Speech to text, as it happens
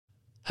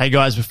Hey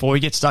guys, before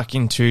we get stuck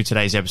into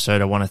today's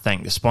episode, I want to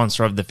thank the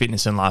sponsor of the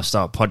Fitness and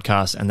Lifestyle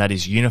podcast, and that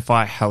is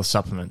Unify Health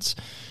Supplements.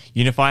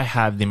 Unify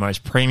have the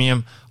most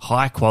premium,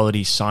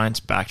 high-quality,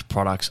 science-backed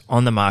products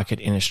on the market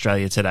in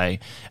Australia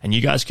today, and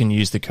you guys can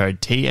use the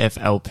code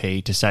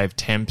TFLP to save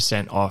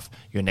 10% off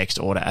your next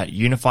order at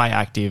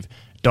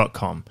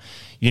unifyactive.com.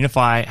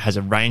 Unify has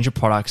a range of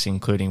products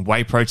including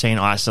whey protein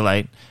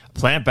isolate,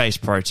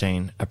 plant-based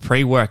protein, a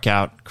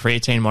pre-workout,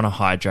 creatine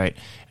monohydrate,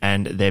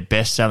 and their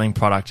best-selling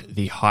product,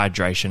 the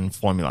hydration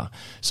formula.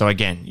 So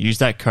again, use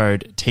that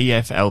code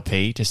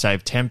TFLP to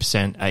save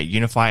 10% at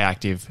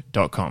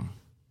unifyactive.com.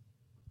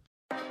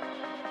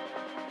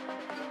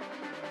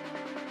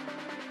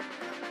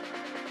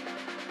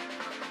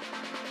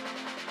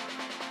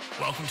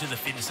 Welcome to the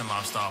Fitness and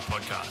Lifestyle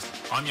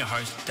Podcast. I'm your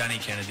host, Danny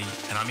Kennedy,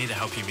 and I'm here to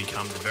help you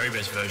become the very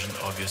best version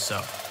of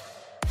yourself.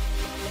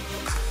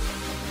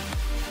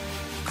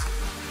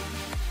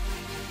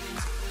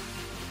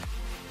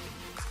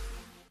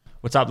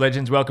 What's up,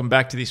 legends? Welcome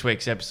back to this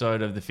week's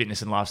episode of the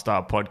Fitness and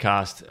Lifestyle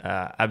Podcast.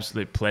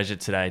 Absolute pleasure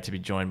today to be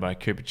joined by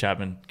Cooper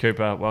Chapman.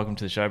 Cooper, welcome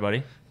to the show,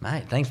 buddy.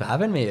 Mate, thanks for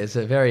having me. It's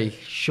a very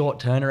short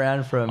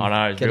turnaround from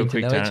getting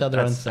to know each other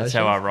on social. That's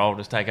how I roll,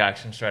 just take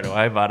action straight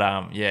away.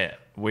 But yeah,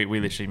 we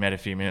literally met a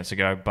few minutes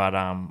ago, but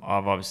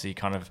I've obviously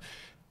kind of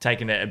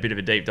taken a bit of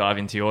a deep dive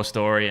into your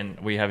story, and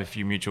we have a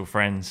few mutual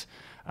friends,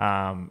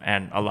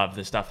 and I love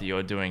the stuff that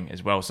you're doing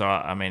as well. So,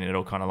 I mean, it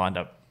all kind of lined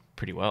up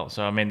pretty well.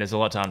 So, I mean, there's a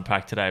lot to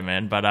unpack today,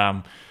 man. But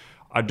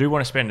I do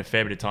want to spend a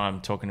fair bit of time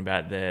talking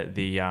about the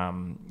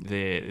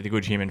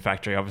Good Human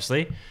Factory,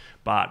 obviously.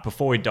 But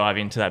before we dive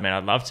into that, man,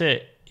 I'd love to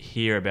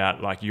hear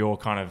about like your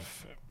kind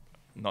of,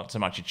 not so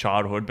much your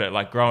childhood, but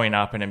like growing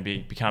up and then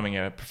becoming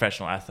a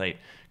professional athlete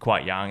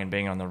quite young and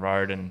being on the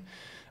road, and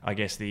I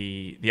guess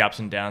the ups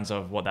and downs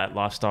of what that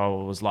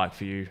lifestyle was like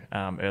for you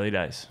early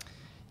days.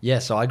 Yeah,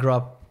 so I grew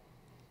up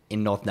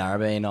in North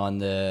Narrabeen on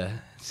the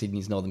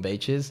Sydney's northern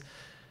beaches.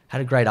 Had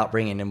a great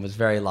upbringing and was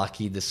very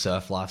lucky. The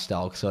surf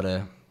lifestyle sort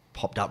of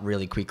popped up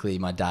really quickly.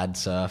 My dad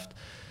surfed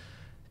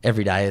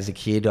every day as a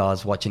kid. I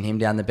was watching him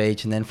down the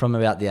beach, and then from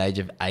about the age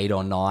of 8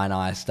 or 9,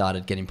 I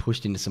started getting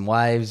pushed into some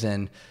waves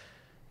and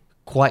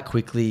quite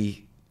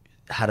quickly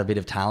had a bit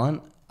of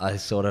talent. I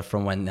sort of,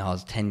 from when I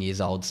was 10 years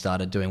old,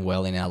 started doing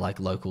well in our like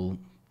local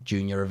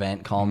junior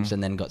event comps,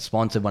 and then got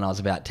sponsored when I was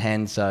about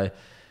 10. So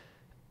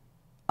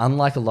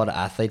unlike a lot of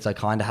athletes, I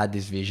kind of had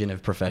this vision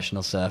of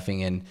professional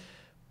surfing and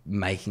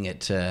making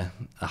it to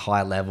a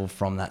high level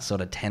from that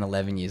sort of 10,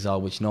 11 years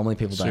old, which normally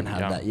people don't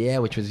have that. Yeah,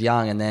 which was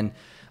young. And then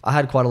I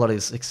had quite a lot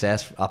of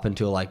success up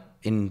until like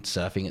in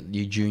surfing.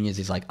 You juniors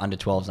is like under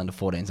 12s, under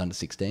 14s, under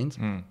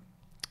 16s.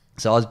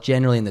 So I was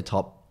generally in the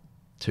top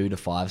 2 to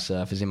 5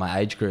 surfers in my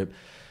age group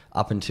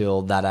up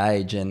until that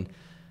age. And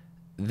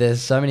there's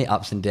so many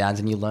ups and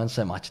downs, and you learn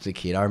so much as a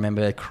kid. I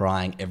remember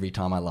crying every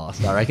time I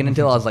lost. I reckon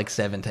until I was like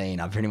 17,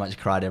 I pretty much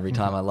cried every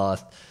time I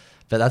lost.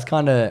 But that's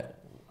kind of,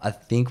 I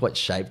think, what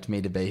shaped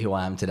me to be who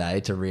I am today,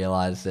 to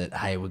realize that,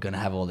 hey, we're going to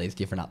have all these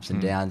different ups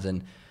and downs.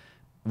 And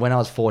when I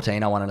was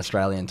 14, I won an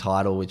Australian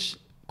title, which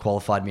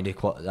qualified me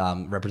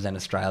to represent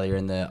Australia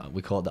in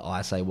we call it the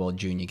ISA World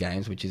Junior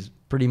Games, which is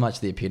pretty much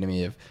the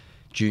epitome of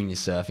junior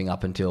surfing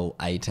up until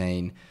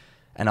 18.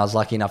 And I was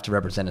lucky enough to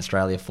represent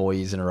Australia 4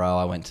 years in a row.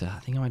 I went to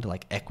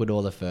like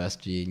Ecuador the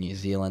first year, New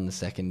Zealand the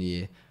second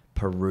year,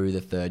 Peru the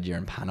third year,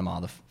 and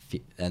Panama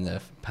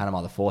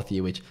the fourth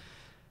year, which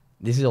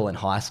this is all in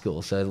high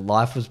school. So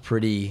life was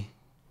pretty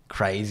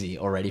crazy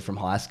already from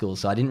high school.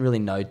 So I didn't really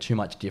know too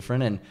much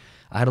different. And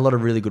I had a lot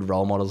of really good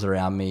role models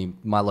around me.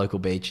 My local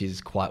beach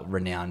is quite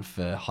renowned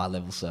for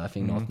high-level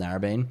surfing, North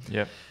Narrabeen.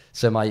 Yep.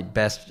 So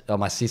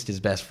my sister's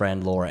best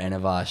friend, Laura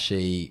Enovar,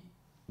 she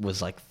was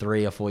like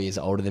 3 or 4 years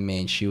older than me,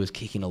 and she was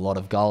kicking a lot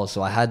of goals.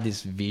 So I had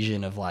this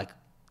vision of like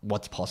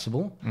what's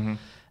possible.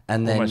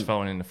 And then almost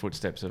following in the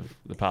footsteps of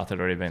the path that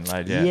had already been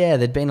laid. Yeah,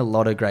 there'd been a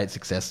lot of great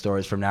success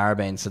stories from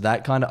Narrabeen. So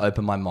that kind of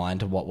opened my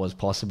mind to what was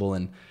possible.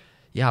 And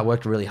yeah, I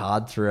worked really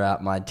hard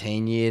throughout my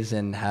teen years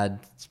and had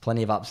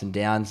plenty of ups and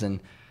downs.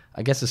 And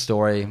I guess the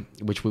story,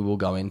 which we will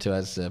go into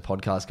as the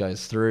podcast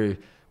goes through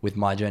with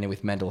my journey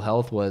with mental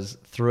health, was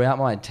throughout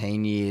my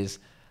teen years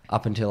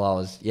up until I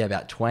was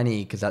about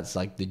 20, because that's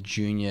like the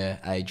junior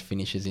age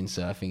finishes in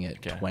surfing at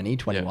 20,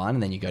 21,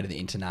 and then you go to the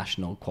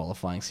International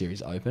Qualifying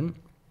Series Open.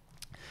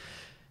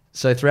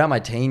 So throughout my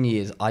teen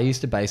years, I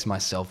used to base my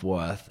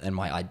self-worth and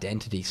my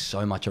identity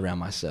so much around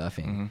my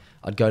surfing.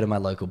 I'd go to my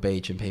local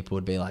beach and people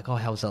would be like, oh,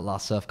 how was that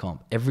last surf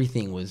comp?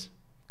 Everything was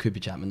Cooper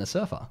Chapman, the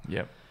surfer.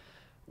 Yep.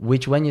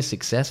 Which when you're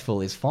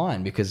successful is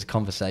fine because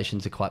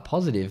conversations are quite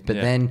positive. But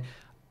then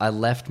I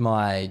left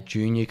my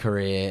junior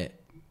career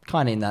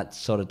kind of in that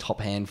sort of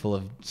top handful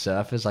of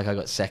surfers. Like I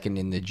got second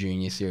in the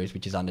junior series,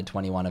 which is under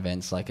 21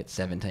 events, like at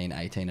 17,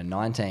 18 and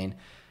 19.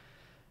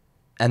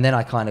 And then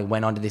I kind of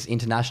went on to this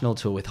international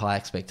tour with high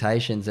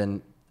expectations.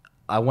 And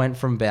I went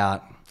from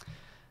about,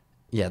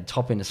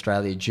 top in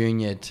Australia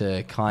junior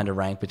to kind of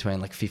rank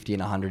between like 50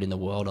 and 100 in the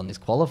world on this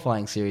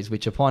qualifying series,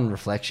 which upon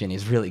reflection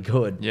is really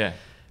good. Yeah.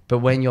 But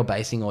when you're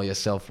basing all your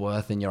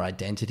self-worth and your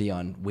identity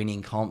on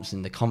winning comps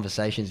and the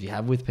conversations you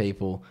have with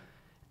people,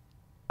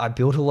 I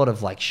built a lot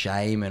of like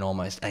shame and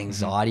almost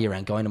anxiety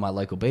around going to my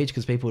local beach,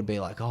 because people would be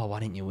like, oh,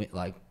 why didn't you win?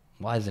 Like,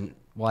 why isn't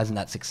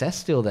that success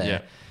still there?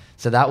 Yeah.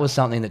 So that was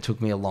something that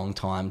took me a long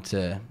time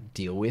to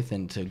deal with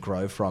and to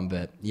grow from.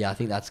 But yeah, I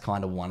think that's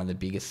kind of one of the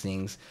biggest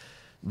things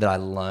that I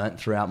learned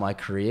throughout my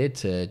career,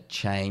 to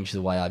change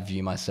the way I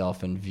view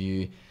myself and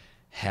view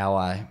how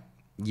I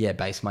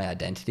base my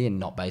identity and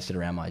not base it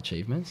around my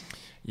achievements.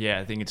 Yeah,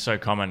 I think it's so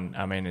common.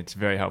 I mean, it's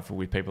very helpful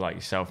with people like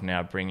yourself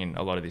now bringing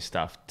a lot of this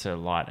stuff to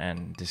light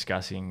and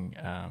discussing,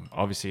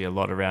 obviously, a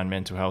lot around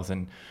mental health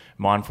and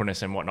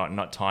mindfulness and whatnot,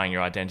 not tying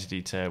your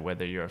identity to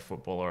whether you're a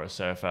footballer or a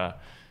surfer,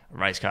 a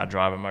race car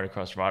driver,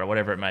 motocross rider,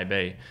 whatever it may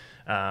be.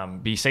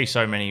 But you see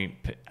so many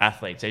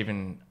athletes,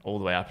 even all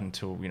the way up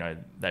until,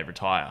 they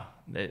retire.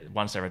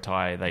 Once they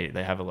retire,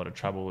 they have a lot of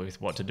trouble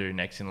with what to do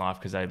next in life,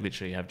 because they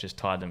literally have just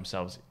tied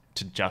themselves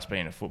to just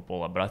being a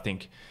footballer. But I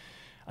think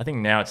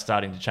now it's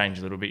starting to change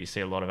a little bit. You see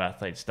a lot of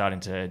athletes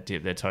starting to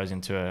dip their toes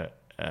into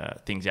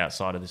things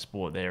outside of the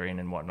sport they're in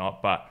and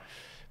whatnot. But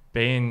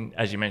being,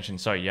 as you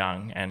mentioned, so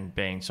young and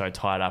being so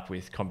tied up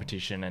with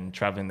competition and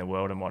traveling the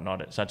world and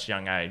whatnot at such a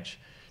young age,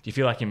 do you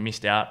feel like you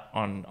missed out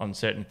on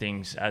certain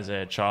things as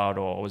a child,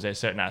 or was there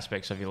certain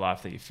aspects of your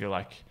life that you feel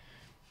like,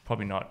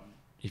 probably not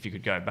if you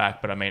could go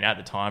back, but I mean, at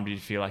the time, did you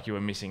feel like you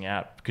were missing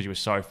out because you were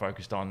so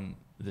focused on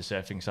the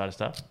surfing side of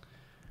stuff?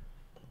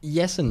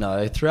 Yes and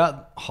no.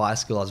 Throughout high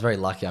school, I was very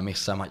lucky. I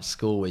missed so much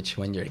school, which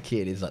when you're a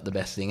kid is like the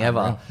best thing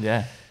ever.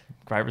 Yeah,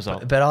 great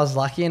result. But I was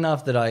lucky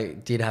enough that I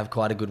did have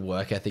quite a good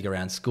work ethic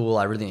around school.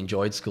 I really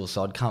enjoyed school,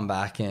 so I'd come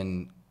back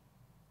and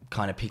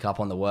kind of pick up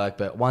on the work.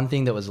 But one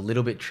thing that was a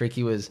little bit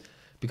tricky was,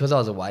 because I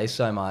was away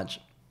so much,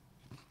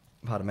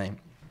 pardon me,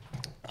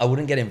 I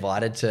wouldn't get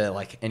invited to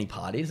like any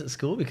parties at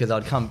school, because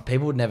I'd come,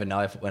 people would never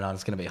know when I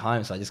was going to be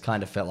home. So I just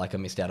kind of felt like I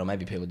missed out, or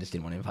maybe people just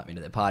didn't want to invite me to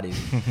their parties.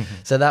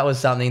 So that was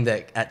something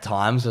that at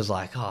times was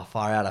like, oh,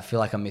 far out, I feel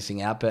like I'm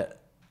missing out. But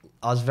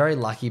I was very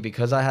lucky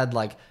because I had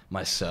like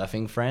my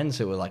surfing friends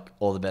who were like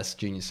all the best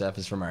junior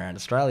surfers from around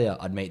Australia.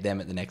 I'd meet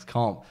them at the next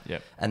comp.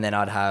 Yep. And then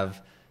I'd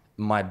have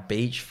my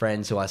beach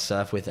friends who I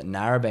surf with at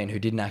Narrabeen who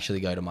didn't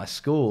actually go to my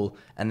school.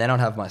 And then I'd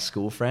have my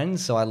school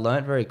friends. So I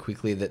learned very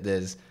quickly that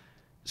there's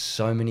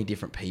so many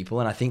different people,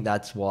 and I think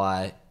that's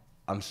why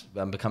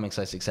I'm becoming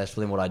so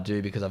successful in what I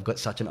do, because I've got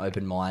such an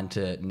open mind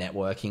to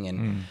networking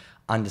and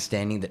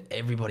understanding that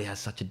everybody has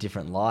such a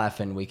different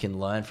life, and we can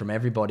learn from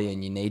everybody,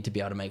 and you need to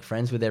be able to make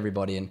friends with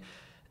everybody. And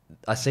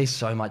I see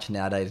so much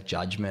nowadays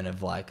judgment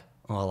of like,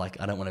 oh, like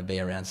I don't want to be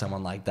around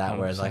someone like that, 100%.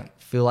 whereas I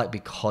feel like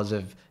because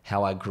of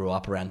how I grew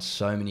up around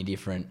so many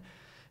different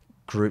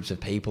groups of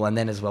people, and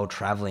then as well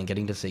traveling,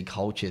 getting to see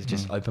cultures,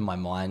 just opened my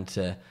mind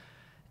to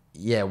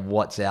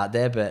what's out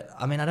there. But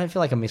I mean, I don't feel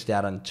like I missed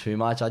out on too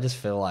much. I just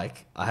feel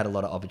like I had a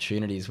lot of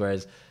opportunities,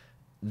 but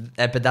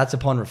that's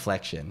upon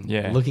reflection.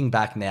 Yeah. Looking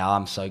back now,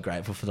 I'm so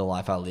grateful for the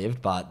life I lived,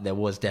 but there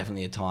was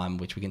definitely a time,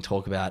 which we can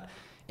talk about,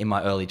 in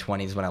my early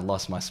 20s when I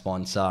lost my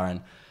sponsor,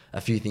 and a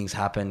few things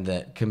happened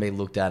that can be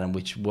looked at, and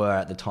which were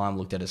at the time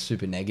looked at as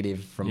super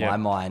negative from my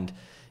mind,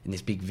 in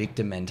this big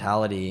victim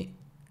mentality.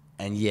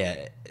 And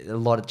a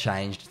lot had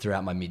changed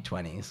throughout my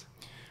mid-20s.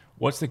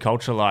 What's the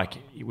culture like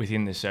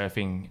within the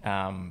surfing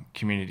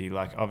community?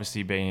 Like,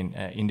 obviously being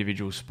an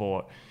individual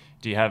sport,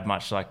 do you have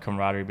much like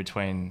camaraderie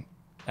between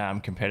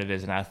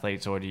competitors and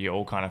athletes, or do you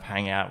all kind of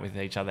hang out with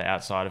each other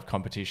outside of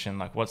competition?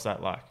 Like, what's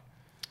that like?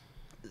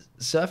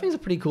 Surfing is a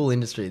pretty cool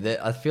industry.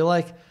 I feel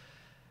like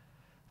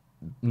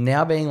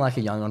now, being like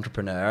a young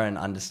entrepreneur and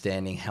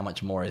understanding how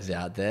much more is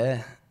out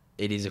there,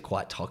 it is a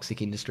quite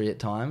toxic industry at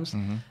times.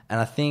 And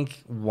I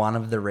think one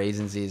of the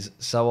reasons is,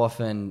 so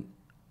often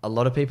a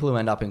lot of people who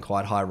end up in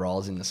quite high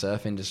roles in the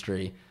surf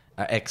industry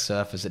are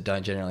ex-surfers that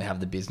don't generally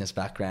have the business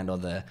background or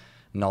the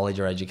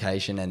knowledge or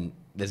education, and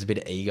there's a bit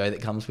of ego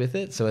that comes with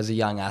it. So as a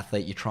young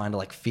athlete, you're trying to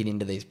like fit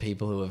into these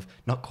people who have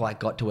not quite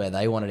got to where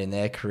they wanted in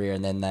their career,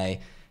 and then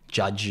they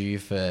judge you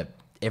for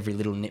every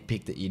little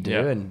nitpick that you do.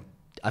 Yep. And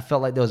I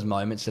felt like there was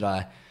moments that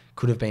I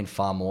could have been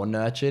far more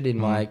nurtured in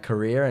my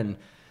career, and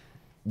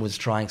was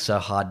trying so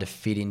hard to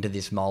fit into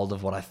this mold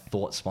of what I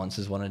thought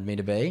sponsors wanted me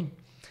to be.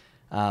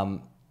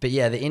 But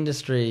yeah, the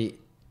industry,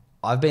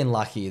 I've been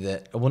lucky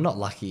that, well, not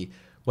lucky.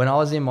 When I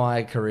was in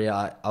my career,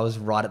 I was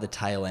right at the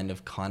tail end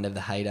of kind of the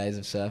heydays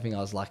of surfing. I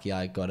was lucky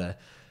I got a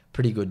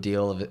pretty good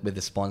deal of it with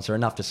a sponsor,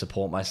 enough to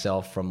support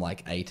myself from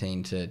like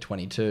 18 to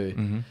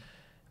 22.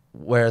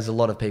 Whereas a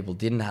lot of people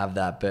didn't have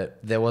that, but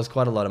there was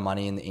quite a lot of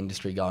money in the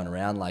industry going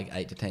around like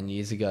 8 to 10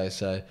 years ago.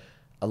 So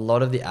a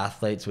lot of the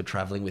athletes were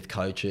traveling with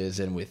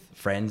coaches and with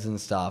friends and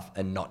stuff,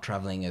 and not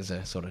traveling as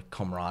a sort of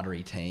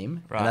camaraderie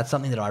team. Right. And that's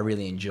something that I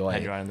really enjoy.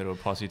 Had your own little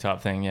posse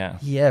type thing, yeah.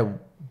 Yeah,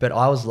 but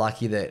I was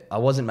lucky that I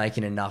wasn't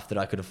making enough that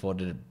I could afford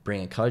to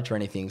bring a coach or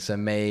anything. So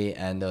me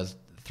and there was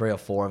 3 or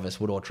 4 of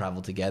us would all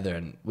travel together,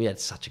 and we had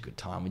such a good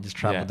time. We just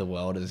traveled the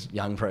world as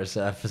young pro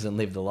surfers and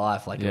lived the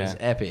life. Like, it was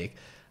epic.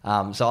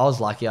 So I was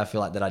lucky, I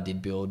feel like, that I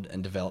did build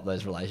and develop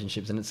those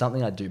relationships, and it's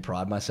something I do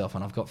pride myself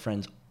on. I've got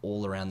friends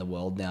all around the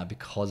world now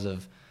because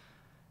of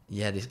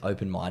this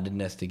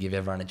open-mindedness to give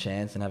everyone a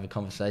chance and have a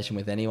conversation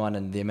with anyone,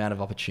 and the amount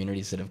of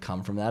opportunities that have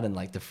come from that, and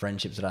like the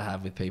friendships that I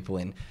have with people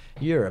in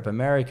Europe,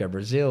 America,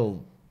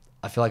 Brazil.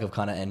 I feel like I've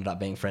kind of ended up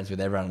being friends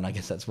with everyone, and I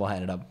guess that's why I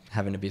ended up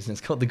having a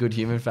business called The Good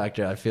Human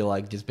Factor. I feel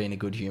like just being a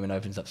good human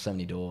opens up so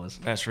many doors.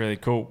 That's really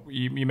cool.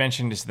 You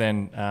mentioned this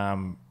then,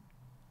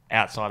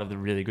 outside of the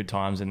really good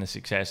times and the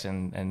success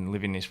and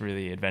living this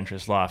really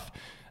adventurous life,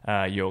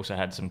 you also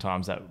had some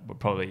times that were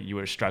probably you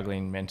were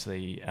struggling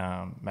mentally.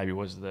 Maybe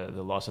was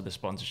the loss of the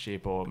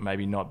sponsorship, or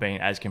maybe not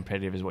being as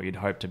competitive as what you'd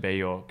hoped to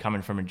be, or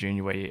coming from a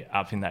junior where you're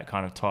up in that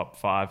kind of top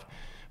 5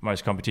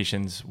 most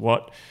competitions.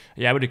 What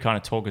are you able to kind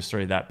of talk us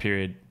through that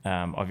period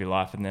of your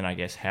life, and then I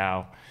guess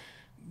how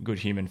Good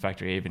Human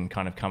Factor even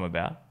kind of come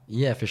about?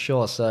 Yeah, for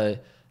sure. So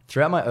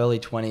throughout my early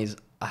 20s,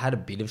 I had a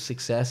bit of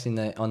success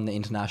on the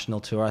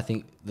international tour. I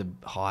think the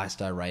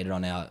highest I rated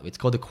on it's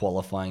called the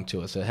qualifying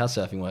tour. So how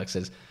surfing works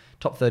is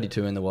top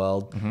 32 in the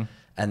world. Mm-hmm.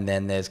 And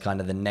then there's kind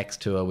of the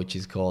next tour, which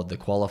is called the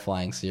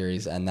qualifying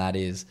series. And that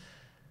is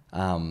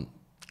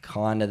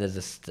there's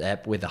a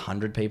step with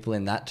 100 people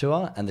in that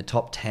tour. And the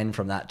top 10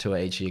 from that tour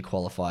each year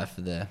qualify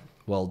for the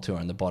world tour,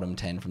 and the bottom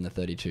 10 from the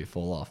 32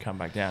 fall off. Come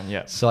back down,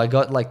 yeah. So I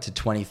got like to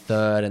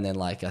 23rd, and then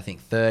like I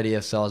think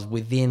 30th. So I was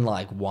within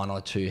like 1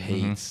 or 2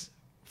 heats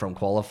from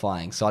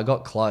qualifying. So I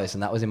got close,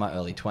 and that was in my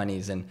early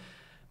 20s. And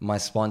my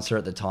sponsor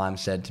at the time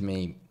said to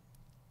me,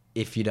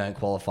 if you don't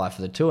qualify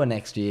for the tour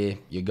next year,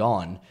 you're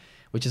gone,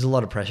 which is a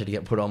lot of pressure to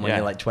get put on when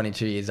you're like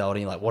 22 years old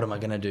and you're like, what am I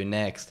going to do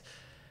next?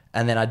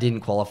 And then I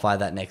didn't qualify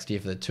that next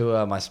year for the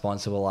tour. My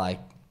sponsor were like,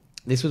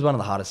 this was one of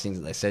the hardest things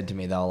that they said to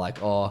me. They were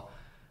like, oh,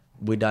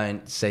 we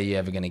don't see you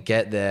ever going to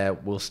get there.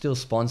 We'll still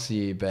sponsor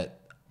you, but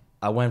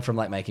I went from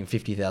like making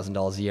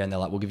 $50,000 a year, and they're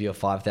like, we'll give you a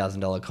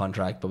 $5,000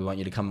 contract, but we want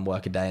you to come and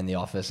work a day in the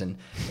office. And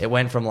it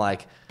went from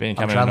like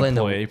becoming an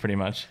employee pretty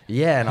much.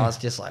 Yeah. And I was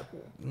just like,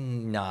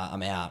 nah,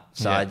 I'm out.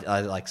 So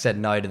I like said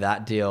no to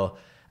that deal.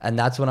 And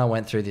that's when I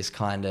went through this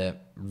kind of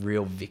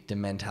real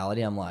victim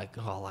mentality. I'm like,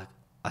 oh, like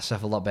I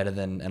surf a lot better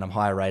and I'm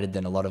higher rated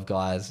than a lot of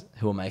guys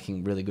who are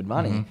making really good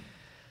money. Mm-hmm.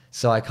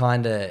 So I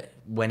kind of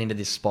went into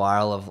this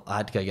spiral of I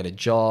had to go get a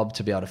job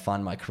to be able to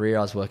fund my career.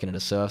 I was working at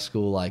a surf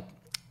school, like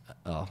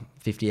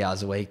 50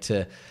 hours a week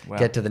to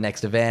get to the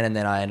next event. And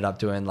then I ended up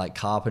doing like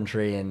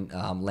carpentry and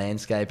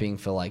landscaping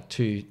for like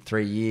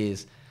 2-3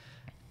 years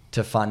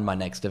to fund my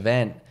next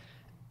event.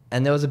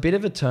 And there was a bit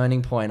of a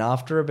turning point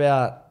after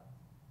about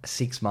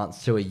 6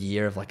 months to a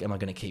year of like, am I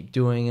going to keep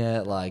doing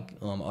it? Like,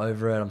 oh, I'm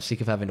over it. I'm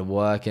sick of having to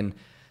work. And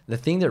the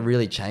thing that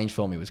really changed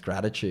for me was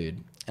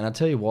gratitude. And I'll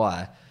tell you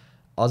why.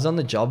 I was on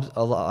the job,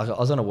 I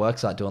was on a work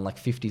site doing like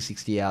 50,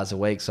 60 hours a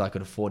week so I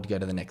could afford to go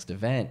to the next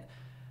event.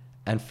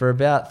 And for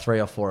about 3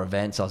 or 4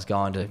 events, I was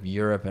going to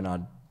Europe, and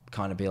I'd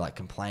kind of be like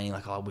complaining,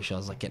 like, oh, I wish I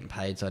was like getting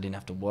paid so I didn't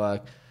have to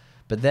work.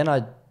 But then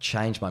I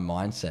changed my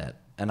mindset,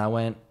 and I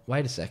went,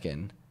 wait a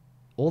second,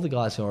 all the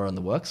guys who are on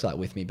the work site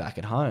with me back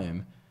at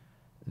home,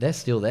 they're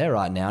still there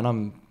right now, and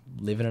I'm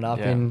living it up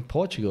in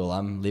Portugal.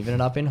 I'm living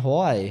it up in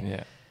Hawaii.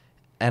 Yeah.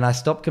 And I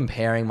stopped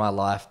comparing my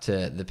life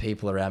to the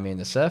people around me in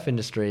the surf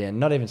industry, and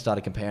not even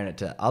started comparing it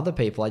to other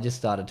people. I just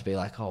started to be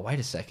like, oh, wait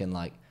a second,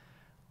 like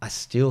I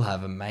still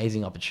have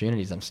amazing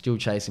opportunities. I'm still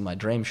chasing my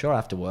dream. Sure, I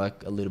have to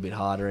work a little bit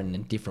harder and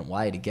in a different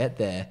way to get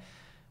there.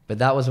 But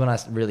that was when I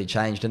really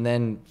changed. And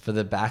then for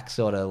the back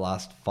sort of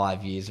last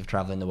 5 years of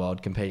traveling the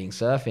world, competing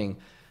surfing,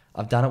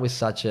 I've done it with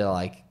such a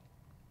like,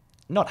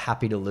 not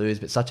happy to lose,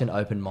 but such an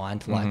open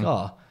mind to like,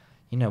 oh,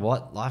 you know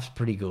what? Life's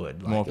pretty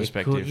good. Like, more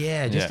perspective.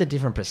 Just a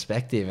different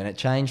perspective. And it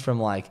changed from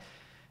like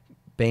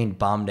being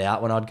bummed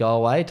out when I'd go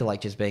away to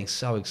like just being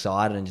so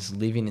excited and just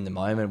living in the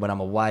moment. When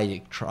I'm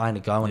away, trying to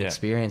go and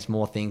experience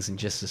more things than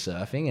just the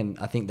surfing. And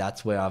I think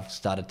that's where I've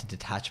started to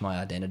detach my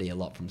identity a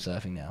lot from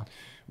surfing now.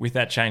 With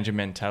that change of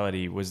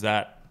mentality,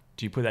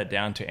 do you put that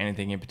down to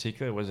anything in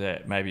particular? Was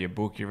it maybe a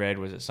book you read?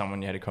 Was it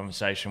someone you had a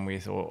conversation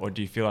with? Or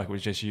do you feel like it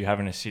was just you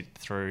having to sit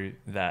through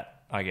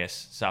that, I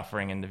guess,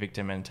 suffering and the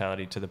victim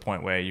mentality to the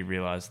point where you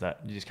realize that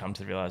you just come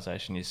to the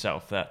realization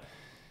yourself that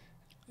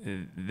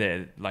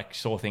they like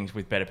saw things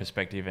with better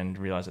perspective and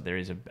realize that there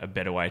is a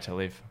better way to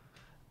live?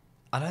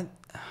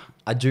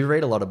 I do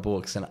read a lot of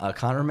books, and I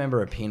can't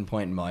remember a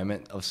pinpoint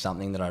moment of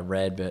something that I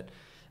read, but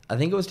I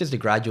think it was just a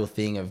gradual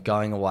thing of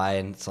going away,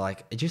 and it's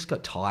like, it just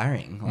got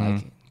tiring.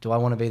 Like, do I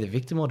want to be the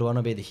victim or do I want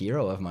to be the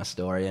hero of my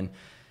story? And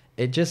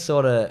it just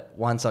sort of,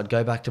 once I'd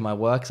go back to my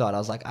work site, I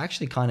was like, I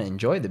actually kind of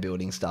enjoy the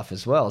building stuff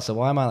as well. So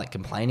why am I like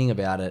complaining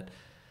about it?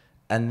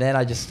 And then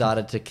I just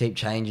started to keep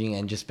changing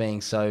and just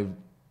being so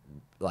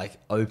like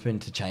open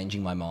to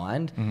changing my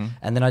mind.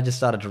 And then I just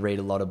started to read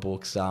a lot of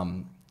books.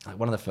 Like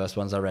one of the first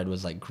ones I read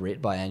was like Grit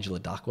by Angela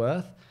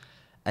Duckworth,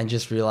 and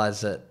just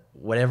realized that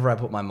whatever I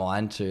put my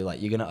mind to,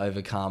 like, you're going to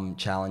overcome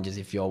challenges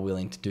if you're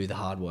willing to do the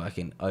hard work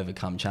and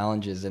overcome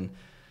challenges. And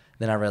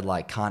then I read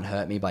like Can't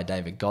Hurt Me by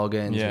David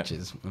Goggins, which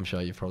is, I'm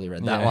sure you've probably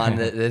read that one.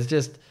 There's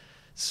just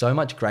so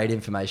much great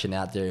information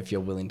out there if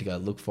you're willing to go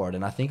look for it.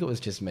 And I think it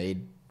was just me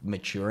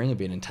maturing a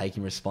bit and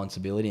taking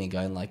responsibility and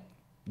going like,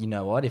 you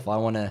know what, if I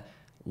want to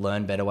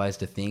learn better ways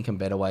to think and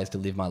better ways to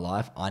live my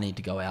life, I need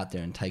to go out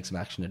there and take some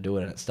action to do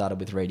it. And it started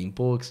with reading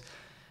books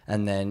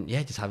and then,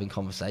 just having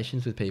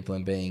conversations with people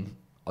and being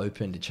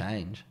open to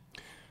change.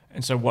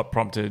 And so what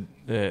prompted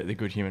the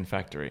Good Human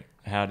Factory?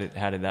 How did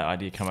that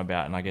idea come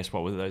about? And I guess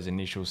what were those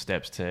initial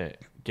steps to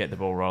get the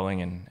ball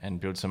rolling and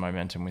build some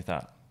momentum with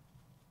that?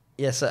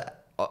 Yeah, so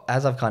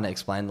as I've kind of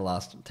explained the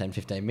last 10,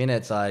 15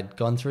 minutes, I'd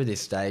gone through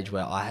this stage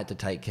where I had to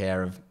take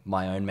care of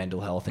my own mental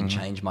health and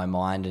change my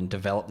mind and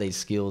develop these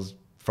skills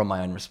from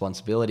my own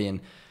responsibility. And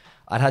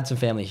I'd had some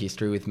family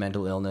history with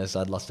mental illness.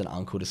 I'd lost an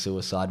uncle to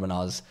suicide when I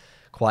was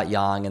quite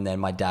young. And then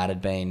my dad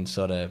had been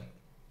sort of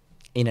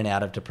in and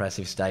out of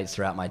depressive states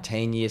throughout my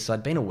teen years. So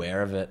I'd been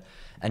aware of it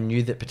and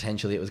knew that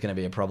potentially it was going to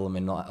be a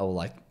problem or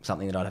like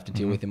something that I'd have to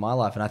deal with in my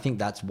life. And I think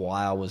that's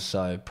why I was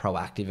so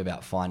proactive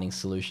about finding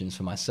solutions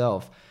for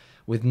myself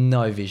with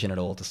no vision at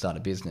all to start a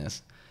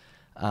business.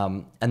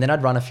 And then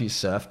I'd run a few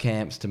surf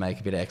camps to make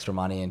a bit of extra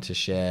money and to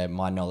share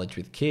my knowledge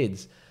with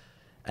kids.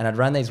 And I'd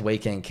run these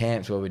weekend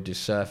camps where we'd do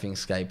surfing,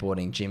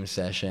 skateboarding, gym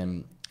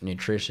session,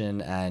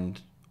 nutrition. And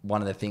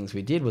one of the things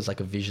we did was like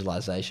a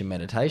visualization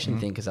meditation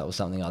thing, because that was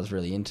something I was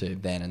really into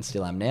then and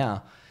still am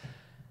now.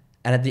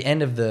 And at the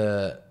end of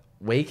the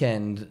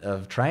weekend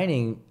of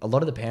training, a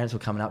lot of the parents were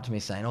coming up to me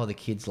saying, the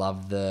kids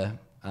love the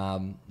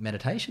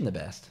meditation the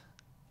best.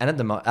 And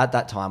at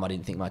that time, I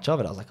didn't think much of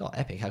it. I was like,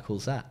 epic, how cool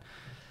is that?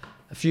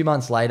 A few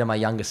months later, my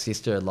younger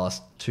sister had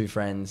lost two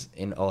friends.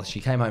 She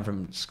came home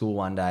from school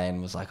one day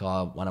and was like,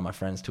 one of my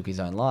friends took his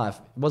own life.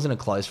 It wasn't a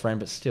close friend,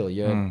 but still,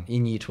 you're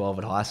in year 12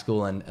 at high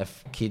school and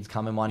if kids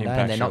come in one day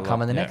and they're not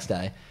coming the next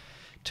day.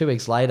 2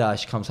 weeks later,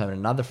 she comes home and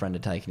another friend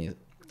had taken his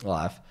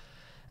life.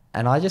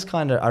 And I just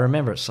I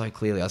remember it so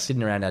clearly. I was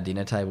sitting around our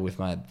dinner table with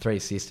my three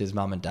sisters,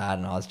 mum and dad,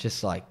 and I was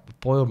just like,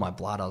 boiled my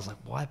blood. I was like,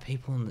 why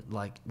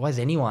is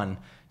anyone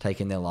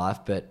taking their life?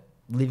 But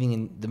living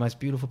in the most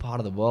beautiful part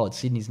of the world,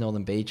 Sydney's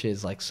Northern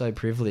Beaches, like so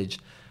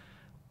privileged.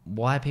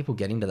 Why are people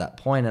getting to that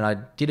point? And I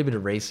did a bit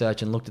of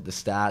research and looked at the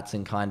stats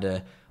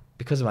and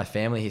because of my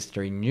family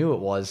history, knew it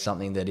was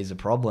something that is a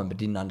problem, but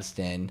didn't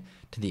understand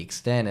to the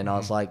extent. And I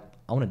was like,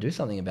 I want to do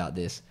something about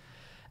this.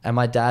 And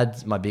my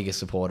dad's my biggest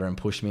supporter and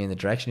pushed me in the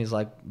direction. He's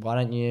like, why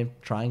don't you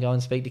try and go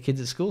and speak to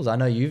kids at schools? I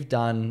know you've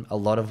done a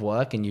lot of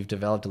work and you've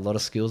developed a lot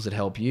of skills that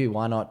help you.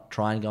 Why not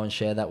try and go and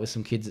share that with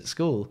some kids at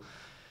school?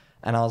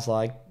 And I was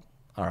like,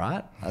 all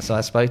right. So I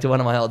spoke to one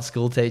of my old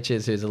school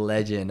teachers who's a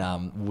legend,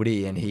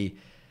 Woody, and he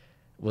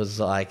was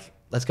like,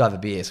 let's go have a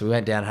beer. So we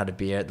went down and had a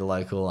beer at the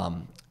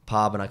local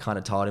pub, and I kind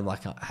of told him,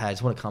 like, hey, I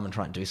just want to come and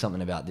try and do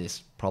something about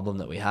this problem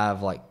that we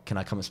have. Like, can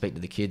I come and speak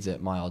to the kids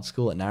at my old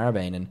school at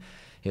Narrabeen? And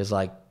he was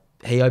like,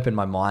 he opened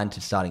my mind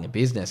to starting a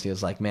business. He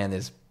was like, man,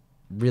 there's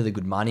really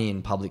good money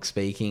in public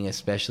speaking,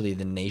 especially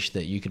the niche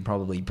that you can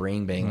probably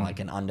bring being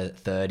like an under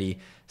 30,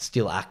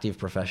 still active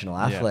professional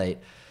athlete.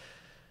 Yeah.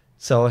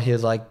 So he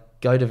was like,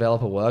 go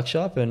develop a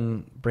workshop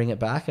and bring it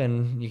back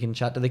and you can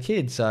chat to the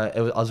kids. So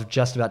I was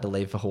just about to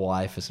leave for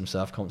Hawaii for some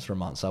surf comps for a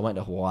month. So I went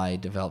to Hawaii,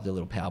 developed a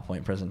little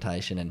PowerPoint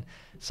presentation, and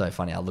so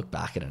funny, I look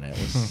back at it and it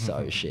was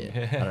so shit.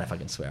 I don't know if I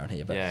can swear on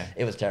here, but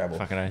it was terrible.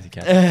 Fucking oath you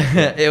can.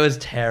 It was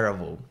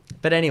terrible.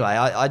 But anyway,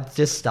 I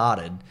just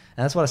started. And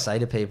that's what I say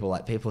to people.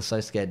 Like, people are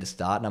so scared to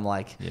start. And I'm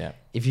like,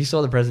 if you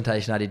saw the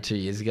presentation I did 2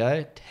 years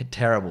ago,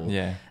 terrible.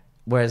 Yeah.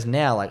 Whereas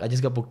now, like, I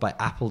just got booked by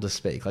Apple to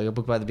speak. Like, I got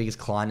booked by the biggest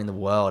client in the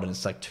world, and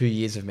it's like 2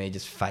 years of me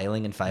just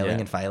failing and failing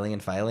and failing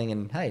and failing.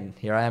 And hey,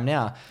 here I am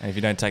now. And if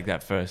you don't take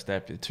that first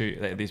step,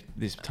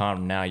 this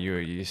time now,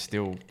 you're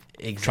still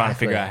trying to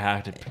figure out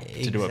how to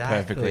do it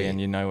perfectly, and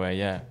you know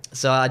where.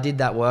 So I did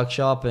that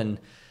workshop, and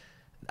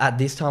at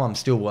this time, I'm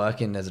still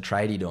working as a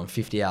tradie, doing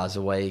 50 hours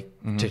a week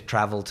to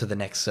travel to the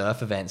next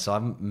surf event. So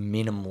I've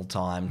minimal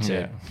time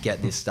to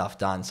get this stuff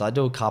done. So I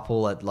do a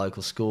couple at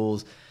local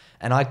schools.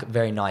 And I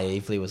very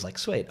naively was like,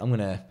 sweet, I'm going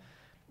to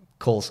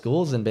call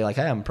schools and be like,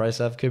 hey, I'm pro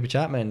surf Cooper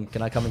Chapman.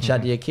 Can I come and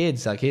chat to your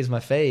kids? Like, here's my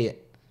fee,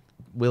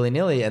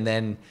 willy-nilly. And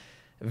then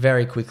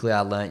very quickly I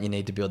learned you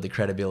need to build the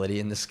credibility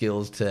and the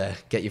skills to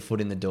get your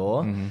foot in the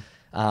door.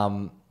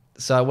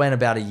 So I went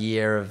about a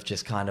year of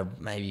just kind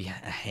of maybe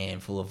a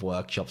handful of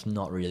workshops,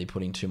 not really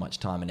putting too much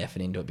time and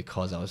effort into it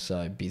because I was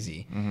so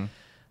busy.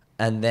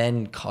 And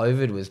then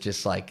COVID was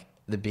just like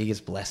the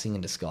biggest blessing in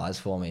disguise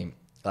for me.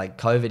 Like,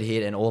 COVID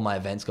hit and all my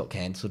events got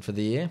cancelled for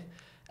the year.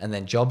 And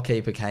then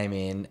JobKeeper came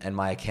in and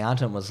my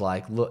accountant was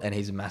like, look, and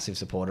he's a massive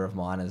supporter of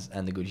mine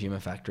and the Good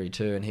Human Factory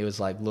too. And he was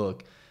like,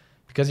 look,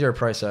 because you're a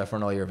pro surfer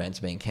and all your events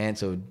are being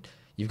cancelled,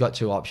 you've got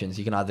two options.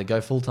 You can either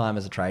go full-time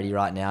as a tradie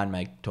right now and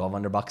make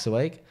 $1,200 a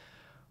week,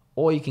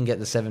 or you can get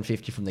the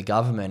 $750 from the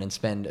government and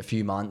spend a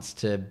few months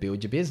to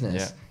build your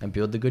business and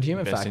build the Good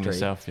Human Invest Factory. In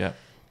yourself,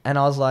 And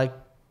I was like,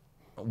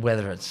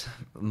 whether it's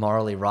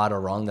morally right or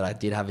wrong that I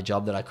did have a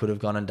job that I could have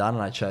gone and done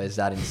and I chose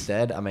that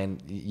instead. I mean,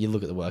 you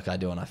look at the work I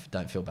do and I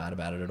don't feel bad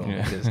about it at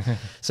all.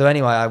 So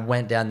anyway, I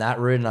went down that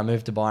route and I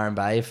moved to Byron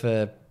Bay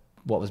for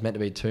what was meant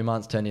to be 2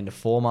 months, turned into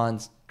 4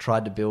 months,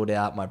 tried to build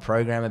out my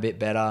program a bit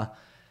better,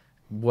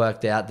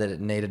 worked out that it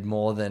needed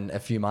more than a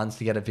few months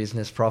to get a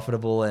business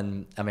profitable.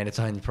 And I mean, it's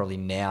only probably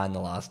now in the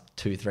last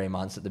 2-3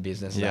 months that the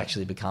business has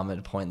actually become at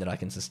a point that I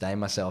can sustain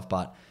myself.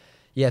 But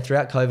yeah,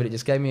 throughout COVID, it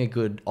just gave me a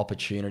good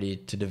opportunity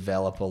to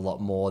develop a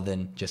lot more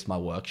than just my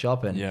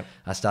workshop. And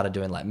I started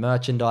doing like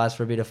merchandise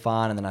for a bit of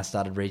fun. And then I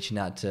started reaching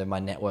out to my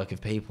network of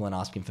people and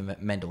asking for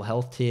mental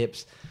health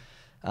tips.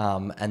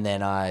 And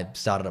then I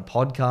started a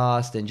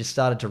podcast and just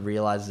started to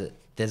realize that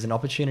there's an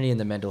opportunity in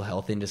the mental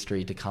health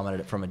industry to come at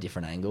it from a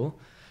different angle.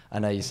 I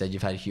know you said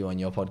you've had Hugh on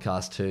your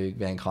podcast too,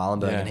 Van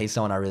Kylenberg, and he's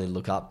someone I really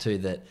look up to,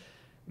 that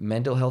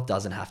mental health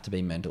doesn't have to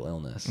be mental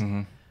illness.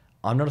 Mm-hmm.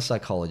 I'm not a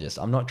psychologist.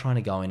 I'm not trying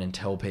to go in and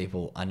tell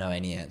people I know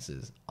any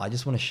answers. I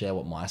just want to share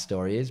what my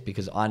story is,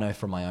 because I know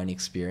from my own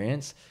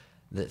experience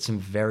that some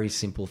very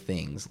simple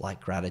things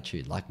like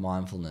gratitude, like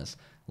mindfulness,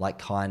 like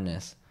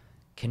kindness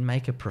can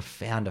make a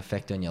profound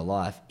effect on your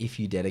life if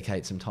you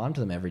dedicate some time to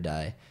them every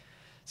day.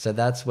 So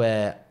that's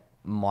where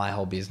my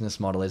whole business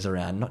model is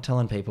around, not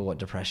telling people what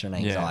depression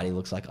and anxiety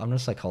looks like. I'm not a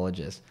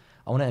psychologist.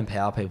 I want to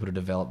empower people to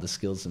develop the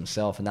skills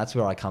themselves. And that's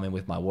where I come in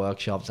with my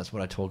workshops. That's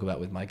what I talk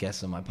about with my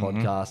guests on my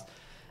podcast.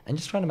 And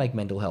just trying to make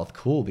mental health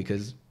cool,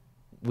 because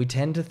we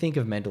tend to think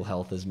of mental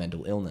health as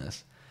mental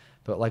illness.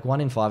 But like 1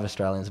 in 5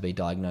 Australians will be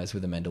diagnosed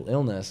with a mental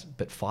illness,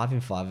 but 5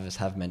 in 5 of us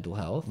have mental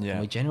health. Yeah.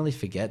 And we generally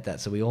forget that.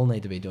 So we all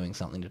need to be doing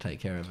something to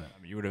take care of it.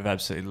 You would have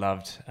absolutely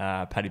loved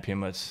Paddy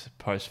Pimlet's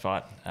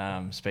post-fight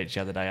speech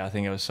the other day. I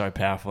think it was so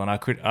powerful.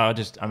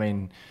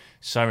 And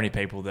so many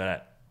people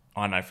that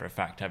I know for a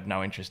fact have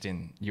no interest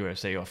in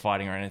UFC or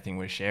fighting or anything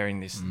were sharing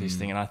this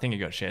thing. And I think it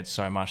got shared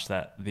so much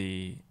that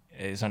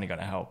it's only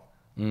going to help.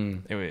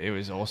 It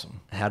was awesome.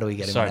 How do we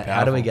get him?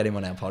 How do we get him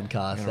on our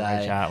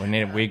podcast? We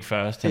need a wig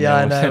first. And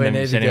I know. We need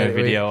to send him a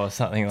video or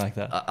something like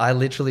that. I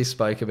literally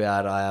spoke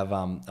about. I have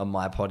on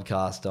my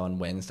podcast on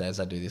Wednesdays.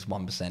 I do this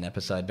 1%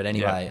 episode. But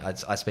anyway,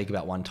 I speak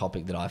about one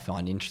topic that I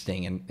find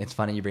interesting, and it's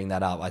funny you bring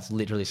that up. I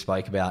literally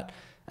spoke about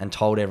and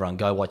told everyone,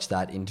 go watch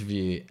that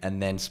interview,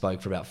 and then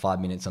spoke for about 5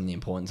 minutes on the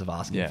importance of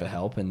asking for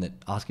help, and that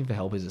asking for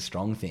help is a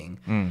strong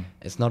thing.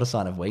 It's not a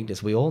sign of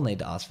weakness. We all need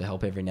to ask for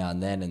help every now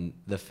and then, and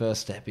the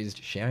first step is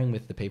sharing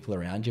with the people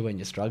around you when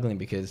you're struggling,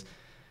 because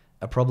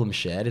a problem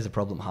shared is a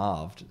problem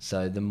halved.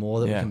 So the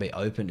more that we can be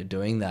open to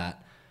doing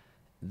that,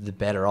 the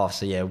better off.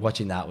 So yeah,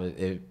 watching that,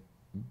 it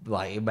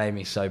made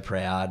me so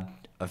proud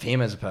of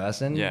him as a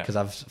person, because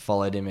I've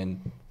followed him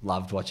and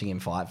loved watching him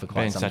fight for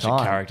quite some time. Being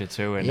such a character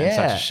too, and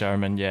such a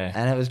showman,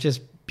 And it was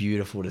just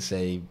beautiful to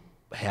see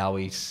how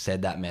he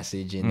said that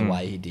message in the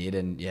way he did,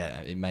 and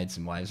it made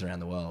some waves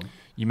around the world.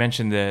 You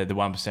mentioned the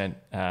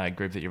 1%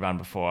 group that you run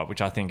before,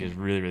 which I think is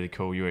really, really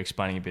cool. You were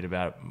explaining a bit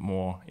about it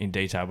more in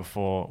detail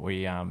before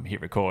we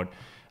hit record.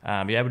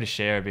 Be able to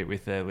share a bit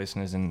with the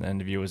listeners and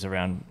the viewers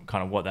around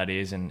kind of what that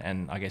is,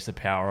 and I guess the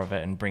power of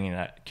it and bringing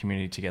that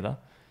community together?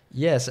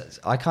 Yes,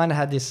 I kind of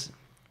had this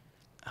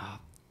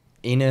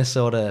inner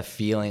sort of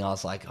feeling. I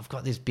was like, I've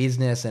got this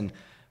business and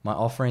my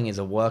offering is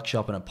a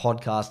workshop and a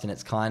podcast, and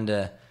it's kind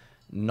of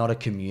not a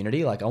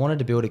community. Like, I wanted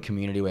to build a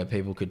community where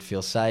people could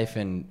feel safe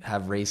and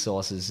have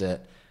resources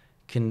that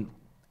can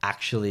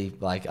actually,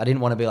 like, I didn't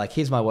want to be like,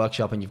 here's my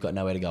workshop and you've got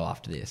nowhere to go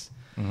after this.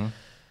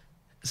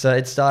 So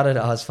it started,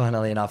 I was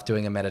funnily enough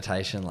doing a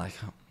meditation like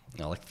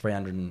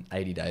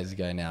 380 days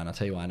ago now, and I'll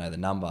tell you why I know the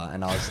number.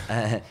 And I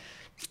was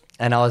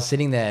and I was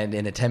sitting there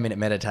in a 10-minute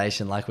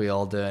meditation like we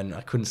all do, and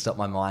I couldn't stop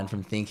my mind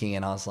from thinking,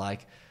 and I was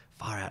like,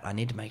 far out, I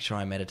need to make sure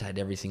I meditate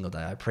every single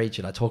day. I preach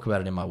it, I talk about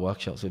it in my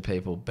workshops with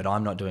people, but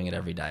I'm not doing it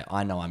every day.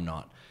 I know I'm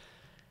not.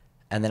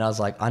 And then I was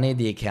like, I need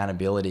the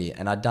accountability.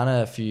 And I'd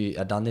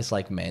done this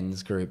like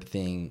men's group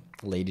thing,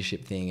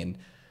 leadership thing, and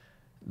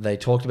they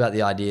talked about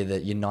the idea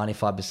that you're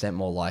 95%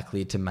 more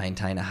likely to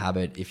maintain a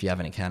habit if you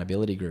have an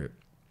accountability group.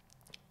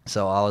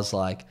 So I was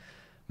like,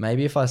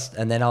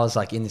 and then I was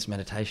like, in this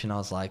meditation, I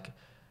was like,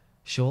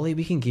 surely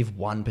we can give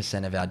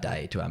 1% of our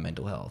day to our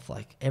mental health.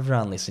 Like,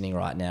 everyone listening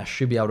right now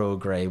should be able to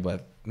agree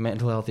where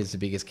mental health is the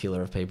biggest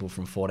killer of people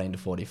from 14 to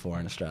 44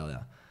 in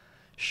Australia.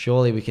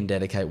 Surely we can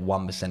dedicate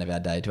 1% of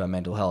our day to our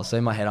mental health. So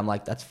in my head, I'm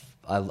like,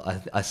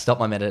 I stopped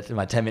my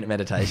 10-minute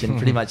meditation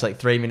pretty much like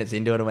 3 minutes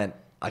into it. I went,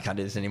 I can't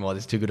do this anymore.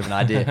 This is too good of an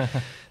idea.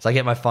 So I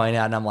get my phone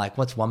out and I'm like,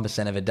 what's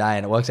 1% of a day?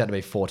 And it works out to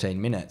be 14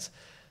 minutes.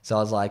 So I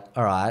was like,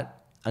 all right,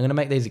 I'm going to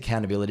make these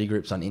accountability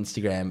groups on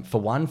Instagram,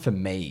 for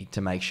me to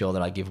make sure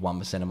that I give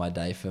 1% of my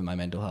day for my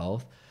mental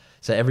health.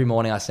 So every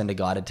morning I send a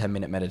guided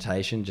 10-minute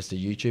meditation, just a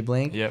YouTube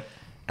link. Yep.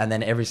 And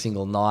then every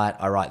single night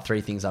I write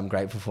 3 things I'm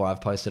grateful for.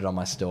 I've posted it on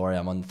my story.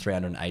 I'm on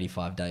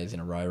 385 days in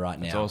a row right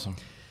now. That's awesome.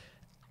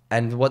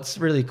 And what's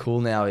really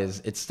cool now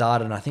is it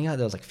started, and I think there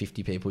was like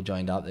 50 people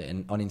joined up there.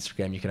 And on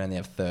Instagram, you can only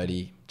have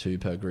 32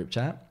 per group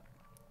chat.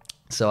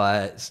 So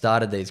I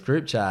started these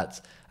group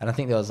chats, and I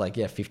think there was like,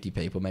 50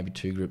 people, maybe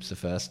 2 groups the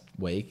first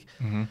week.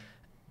 Mm-hmm.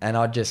 And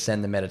I'd just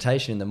send the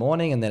meditation in the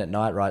morning, and then at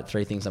night write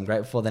 3 things I'm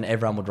grateful for. Then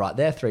everyone would write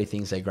their 3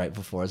 things they're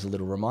grateful for as a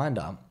little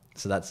reminder.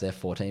 So that's their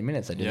 14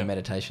 minutes. They do the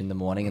meditation in the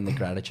morning and the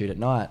gratitude at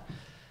night.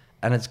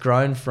 And it's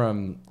grown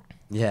from,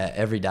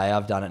 every day.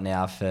 I've done it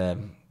now for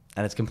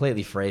And it's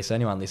completely free. So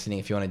anyone listening,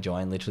 if you want to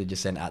join, literally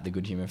just send at the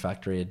Good Human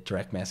Factory a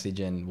direct message,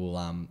 and we'll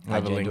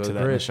have a link to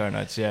that in the show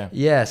notes.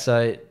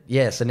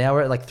 So now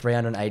we're at like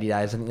 380 days.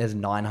 I think there's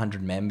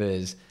 900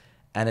 members,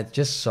 and it's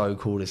just so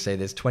cool to see.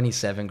 There's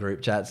 27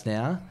 group chats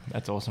now.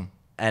 That's awesome.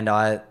 And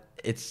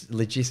it's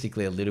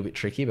logistically a little bit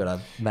tricky, but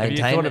I've maintained.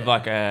 Have you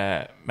thought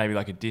of maybe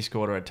like a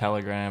Discord or a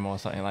Telegram or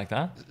something like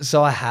that?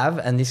 So I have,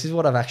 and this is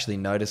what I've actually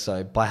noticed.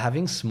 So by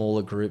having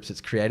smaller groups,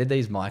 it's created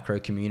these micro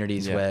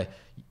communities where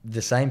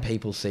the same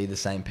people see the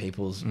same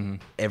people's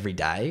every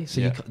day.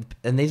 So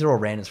and these are all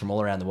randoms from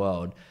all around the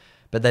world,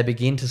 but they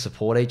begin to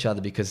support each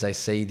other because they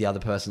see the other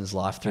person's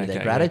life through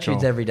their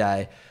gratitudes every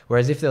day.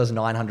 Whereas if there was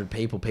 900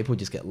 people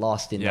just get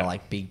lost in the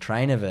like big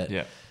train of it.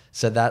 Yeah.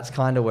 So that's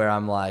kind of where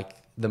I'm like,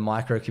 the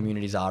micro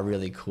communities are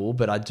really cool,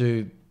 but I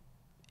do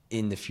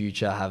in the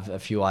future have a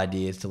few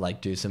ideas to like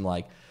do some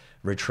like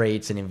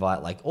retreats and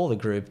invite like all the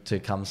group to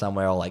come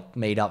somewhere, or like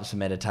meet up some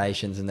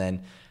meditations, and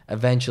then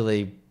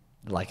eventually,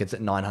 like, it's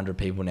at 900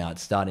 people now.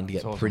 It's starting to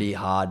get pretty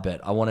hard,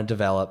 but I want to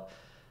develop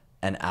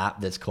an app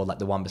that's called like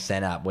the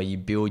 1% app, where you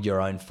build your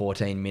own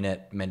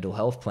 14-minute mental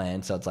health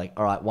plan. So it's like,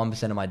 all right,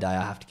 1% of my day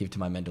I have to give to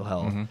my mental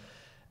health.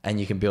 And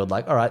you can build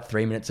like, all right,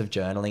 3 minutes of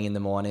journaling in the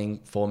morning,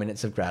 4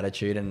 minutes of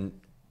gratitude. And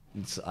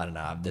I don't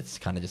know, that's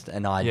kind of just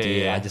an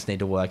idea. Yeah. I just need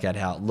to work out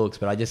how it looks.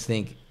 But I just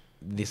think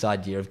this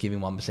idea of giving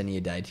 1% of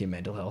your day to your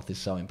mental health is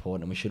so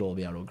important, and we should all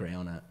be able to agree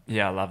on it.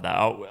 Yeah, I love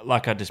that.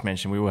 Like I just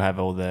mentioned, we will have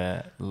all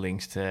the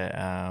links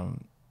to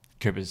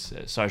Cooper's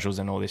socials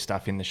and all this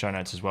stuff in the show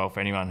notes as well,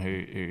 for anyone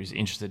who's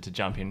interested to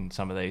jump in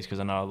some of these, because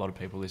I know a lot of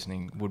people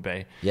listening would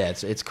be. Yeah,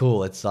 it's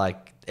cool. It's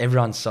like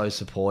everyone's so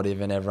supportive,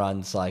 and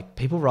everyone's like,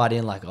 people write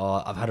in like,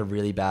 oh, I've had a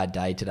really bad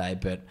day today,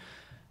 but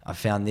I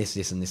found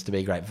this, and this to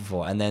be grateful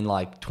for. And then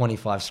like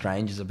 25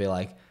 strangers will be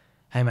like,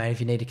 hey mate, if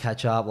you need to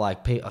catch up,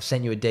 like I've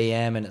sent you a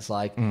DM, and it's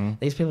like,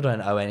 these people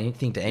don't owe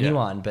anything to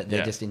anyone, but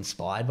they're just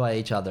inspired by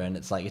each other. And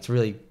it's like, it's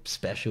really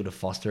special to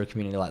foster a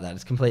community like that.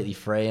 It's completely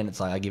free, and it's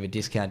like, I give a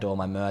discount to all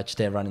my merch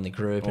to everyone in the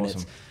group. Awesome. And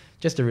it's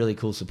just a really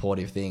cool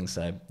supportive thing.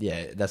 So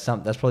yeah, that's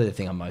probably the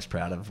thing I'm most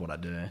proud of what I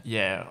do.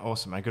 Yeah,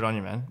 awesome, mate. Good on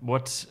you, man.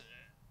 What's,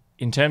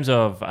 in terms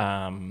of,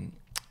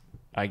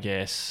 I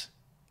guess,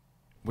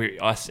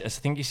 I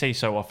think you see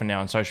so often now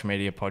on social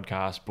media,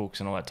 podcasts, books,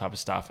 and all that type of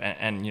stuff,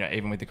 and you know,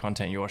 even with the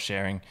content you're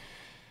sharing,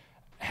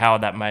 how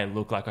that may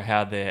look like, or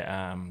how the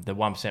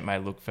 1% may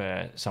look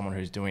for someone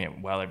who's doing it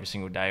well every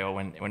single day, or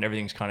when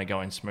everything's kind of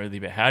going smoothly.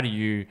 But how do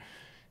you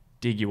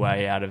dig your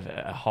way out of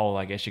a hole,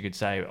 I guess you could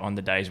say, on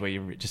the days where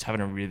you're just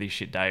having a really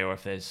shit day, or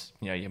if there's,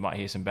 you know, you might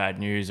hear some bad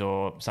news,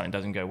 or something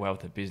doesn't go well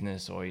with the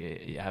business, or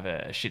you have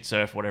a shit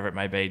surf, whatever it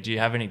may be. Do you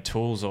have any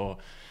tools or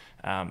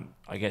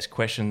I guess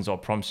questions or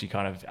prompts you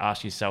kind of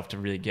ask yourself to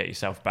really get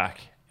yourself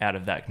back out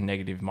of that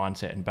negative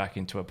mindset and back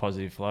into a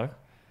positive flow?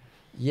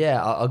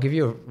 Yeah, I'll give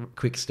you a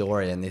quick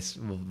story, and this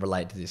will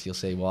relate to this. You'll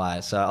see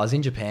why. So I was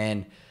in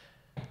Japan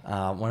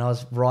when I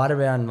was right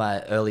around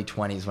my early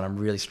 20s, when I'm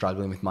really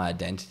struggling with my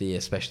identity,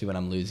 especially when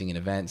I'm losing in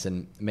events.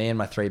 And me and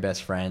my 3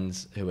 best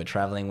friends who we're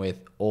traveling with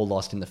all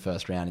lost in the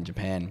first round in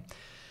Japan,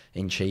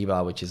 in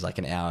Chiba, which is like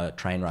an hour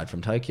train ride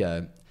from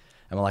Tokyo.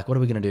 And we're like, what are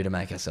we going to do to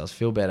make ourselves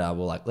feel better?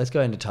 We're like, let's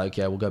go into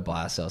Tokyo. We'll go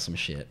buy ourselves some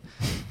shit.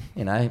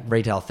 You know,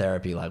 retail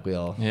therapy, like we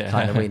all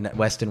we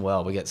Western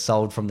world. We get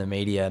sold from the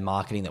media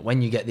marketing that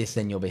when you get this,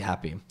 then you'll be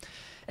happy.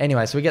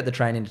 Anyway, so we get the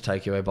train into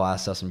Tokyo. We buy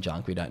ourselves some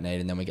junk we don't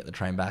need. And then we get the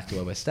train back to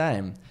where we're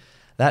staying.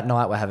 That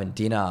night, we're having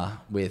dinner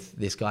with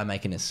this guy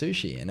making us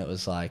sushi. And it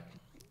was like,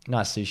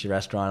 nice sushi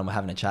restaurant. And we're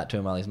having a chat to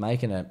him while he's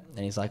making it.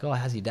 And he's like, oh,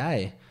 how's your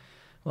day?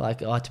 Well, like,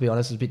 to be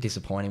honest, it was a bit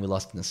disappointing. We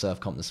lost in the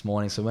surf comp this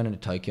morning, so we went into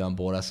Tokyo and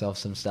bought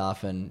ourselves some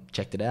stuff and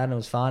checked it out, and it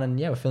was fun. And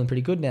yeah, we're feeling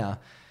pretty good now.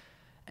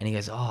 And he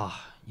goes, oh,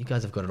 you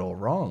guys have got it all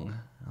wrong.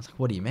 I was like,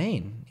 what do you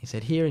mean? He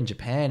said, here in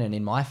Japan and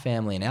in my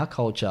family and our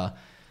culture,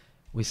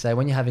 we say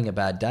when you're having a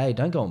bad day,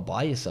 don't go and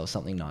buy yourself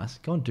something nice.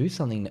 Go and do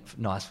something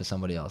nice for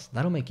somebody else.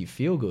 That'll make you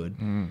feel good.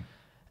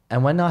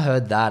 And when I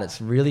heard that,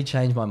 it's really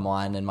changed my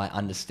mind and my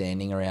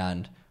understanding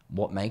around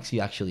what makes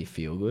you actually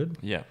feel good.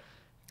 Yeah.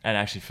 And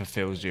actually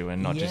fulfills you,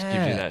 and not just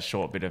gives you that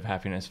short bit of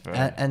happiness.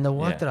 And the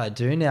work that I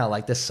do now,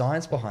 like the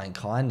science behind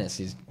kindness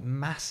is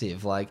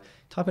massive. Like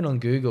type in on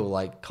Google,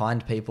 like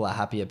kind people are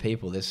happier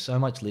people. There's so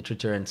much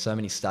literature and so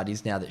many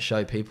studies now that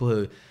show people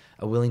who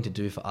are willing to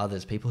do for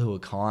others, people who are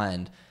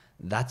kind,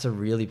 that's a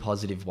really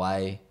positive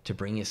way to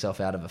bring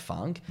yourself out of a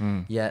funk.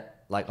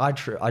 Yet, like I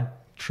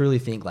truly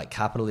think like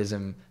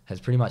capitalism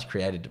has pretty much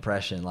created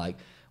depression. Like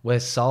we're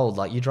sold,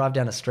 like you drive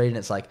down a street and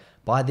it's like,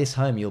 buy this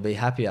home, you'll be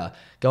happier.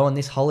 Go on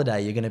this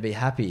holiday, you're going to be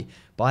happy.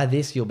 Buy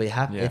this, you'll be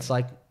happy. Yeah. It's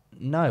like,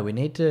 no, we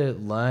need to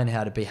learn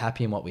how to be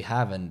happy in what we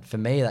have. And for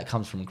me, that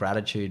comes from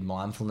gratitude,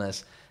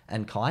 mindfulness,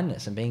 and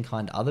kindness. And being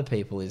kind to other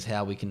people is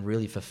how we can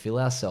really fulfill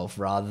ourselves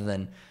rather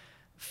than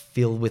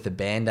fill with a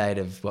Band-Aid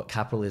of what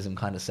capitalism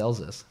kind of sells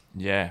us.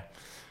 Yeah.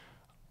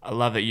 I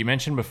love that you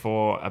mentioned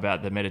before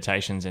about the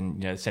meditations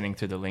and sending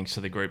through the links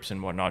to the groups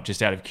and whatnot.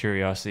 Just out of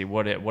curiosity,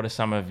 what are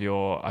some of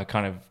your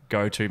kind of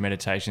go-to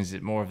meditations? Is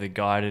it more of the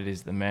guided?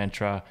 Is the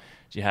mantra?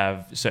 Do you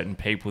have certain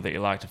people that you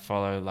like to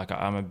follow? Like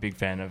I'm a big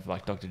fan of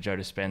like Dr. Joe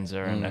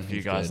Dispenza and a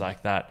few guys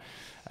like that.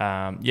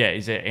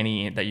 Is there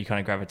any that you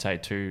kind of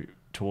gravitate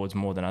towards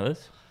more than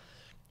others?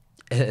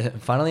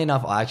 Funnily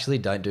enough, I actually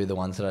don't do the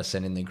ones that I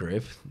send in the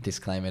group.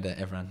 Disclaimer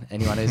to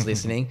anyone who's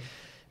listening,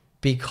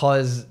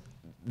 because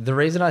the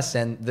reason I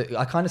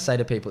kind of say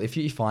to people, if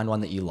you find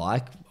one that you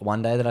like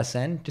one day that I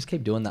send, just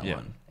keep doing that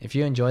one. If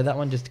you enjoy that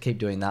one, just keep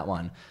doing that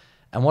one.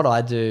 And what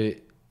I do,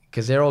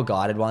 because they're all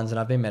guided ones, and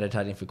I've been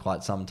meditating for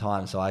quite some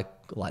time, so I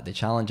like the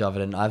challenge of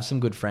it. And I have some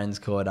good friends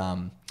called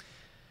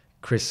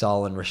Chris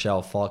Sol and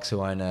Rochelle Fox,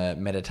 who own a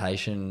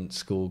meditation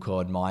school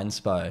called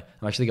Mindspo.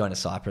 I'm actually going to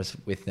Cyprus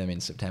with them in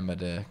September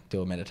to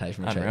do a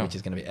meditation retreat, which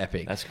is going to be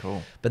epic. That's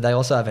cool. But they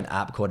also have an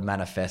app called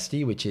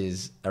Manifesti, which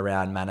is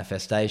around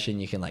manifestation.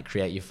 You can like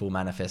create your full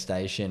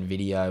manifestation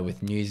video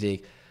with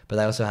music, but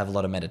they also have a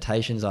lot of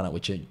meditations on it,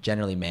 which are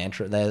generally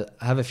mantra. They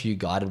have a few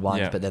guided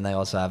ones, but then they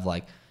also have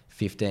like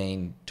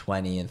 15,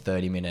 20 and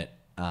 30 minute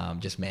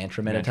just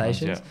mantra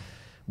meditations,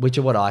 which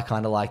are what I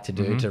kind of like to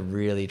do to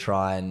really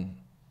try and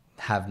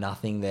have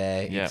nothing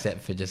there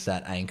except for just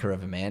that anchor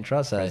of a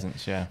mantra. So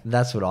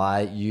that's what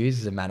I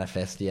use as a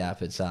Manifesti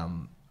app. It's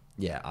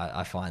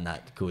I find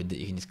that good that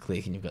you can just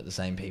click and you've got the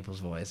same people's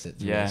voice.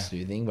 It's really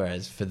soothing.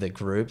 Whereas for the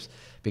groups,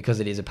 because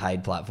it is a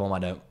paid platform,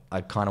 I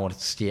kind of want to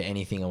steer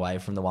anything away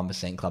from the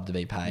 1% club to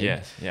be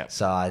paid.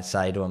 So I'd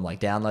say to them, like,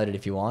 download it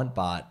if you want,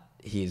 but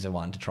here's a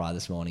one to try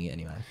this morning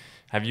anyway.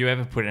 Have you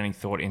ever put any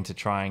thought into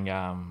trying,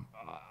 I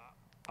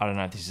don't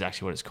know if this is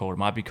actually what it's called. It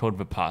might be called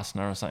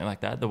Vipassana or something like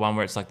that. The one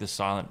where it's like the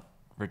silent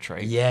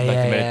retreat.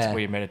 Where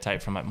you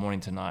meditate from like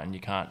morning to night and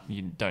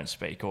you don't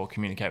speak or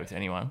communicate with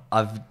anyone.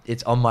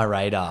 It's on my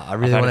radar. I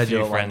really want to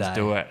do it one day. I've had a few friends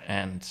do it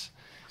and...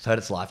 So heard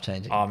it's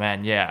life-changing. Oh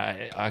man,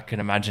 I can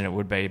imagine it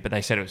would be, but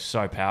they said it was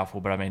so powerful.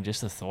 But I mean,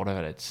 just the thought of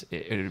it,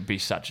 it would be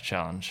such a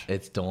challenge.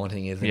 It's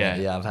daunting, isn't it?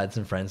 Yeah, I've had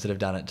some friends that have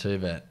done it too,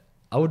 but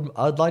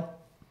I'd like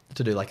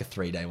to do like a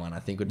 3-day one. I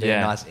think would be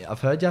nice. I've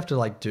heard you have to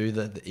like do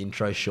the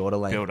intro shorter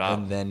length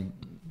and then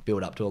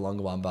build up to a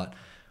longer one, but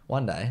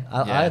one day.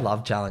 I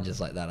love challenges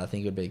like that. I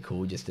think it would be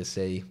cool just to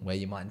see where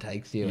your mind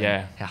takes you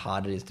and how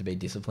hard it is to be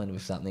disciplined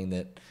with something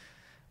that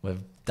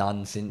we've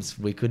done since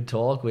we could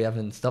talk. We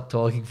haven't stopped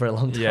talking for a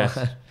long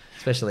time,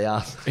 especially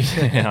us.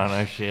 I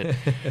know, shit.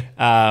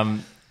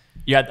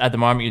 At the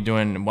moment you're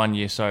doing 1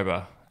 year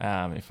sober,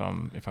 if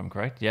I'm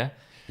correct, yeah?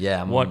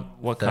 Yeah, I'm what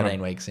 13 kind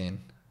of, weeks in.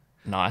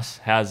 Nice.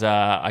 How's,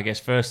 I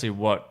guess, firstly,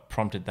 what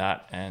prompted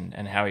that and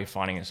how are you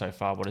finding it so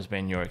far? What has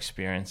been your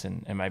experience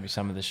and maybe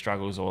some of the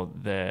struggles or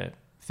the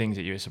things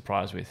that you were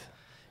surprised with?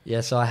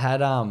 Yeah, so I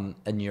had a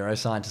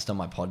neuroscientist on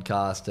my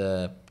podcast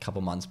a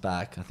couple months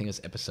back. I think it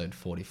was episode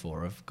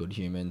 44 of Good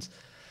Humans.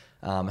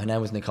 Her name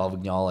was Nicole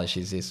Vignola.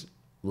 She's this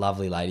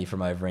lovely lady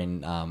from over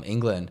in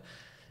England.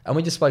 And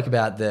we just spoke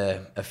about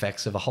the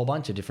effects of a whole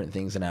bunch of different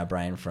things in our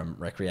brain, from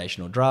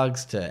recreational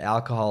drugs to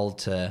alcohol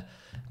to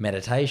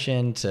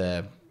meditation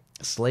to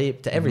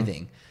sleep to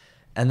everything.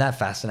 And that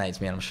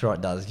fascinates me, and I'm sure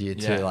it does you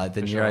too. Like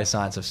the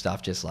neuroscience of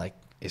stuff just like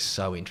is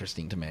so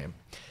interesting to me.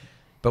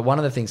 But one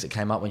of the things that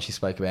came up when she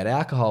spoke about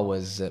alcohol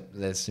was that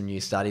there's some new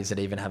studies that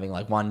even having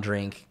like one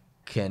drink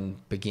can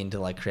begin to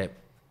like create,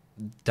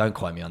 don't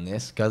quote me on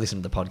this, go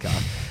listen to the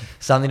podcast,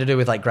 something to do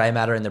with like grey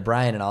matter in the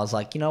brain. And I was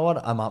like, you know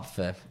what? I'm up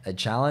for a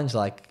challenge.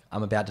 Like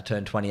I'm about to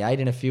turn 28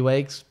 in a few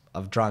weeks.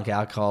 I've drunk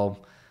alcohol,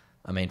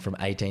 I mean, from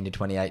 18 to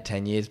 28,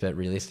 10 years, but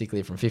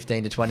realistically from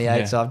 15 to 28.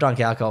 Yeah. So I've drunk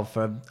alcohol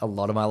for a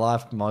lot of my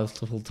life,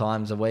 multiple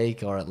times a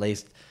week, or at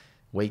least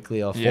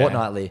weekly or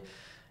fortnightly.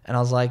 And I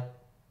was like,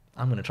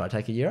 I'm going to try to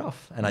take a year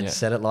off. And I just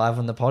said it live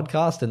on the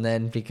podcast. And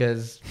then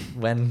because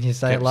when you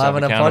say it live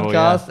on a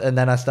podcast, and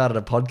then I started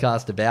a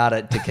podcast about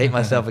it to keep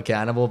myself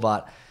accountable.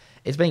 But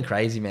it's been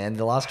crazy, man.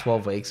 The last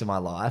 12 weeks of my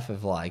life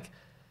of like,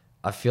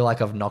 I feel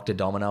like I've knocked a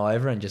domino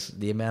over, and just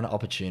the amount of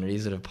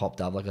opportunities that have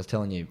popped up. Like I was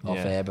telling you off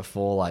air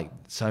before, like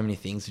so many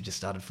things have just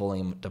started falling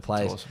into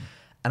place. Awesome.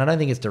 And I don't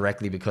think it's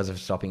directly because of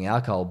stopping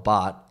alcohol,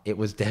 but it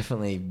was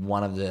definitely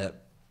one of the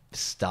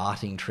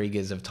starting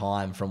triggers of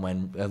time from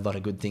when a lot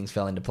of good things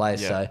fell into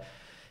place. So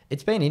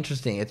it's been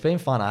interesting. It's been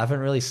fun. I haven't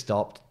really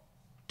stopped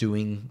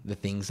doing the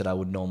things that I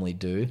would normally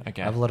do.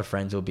 Okay. I have a lot of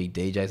friends who are big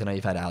DJs. I know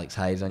you've had Alex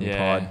Hayes on your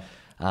pod.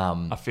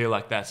 I feel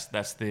like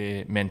that's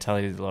the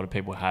mentality that a lot of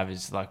people have,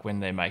 is like when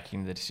they're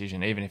making the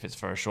decision, even if it's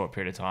for a short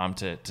period of time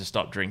to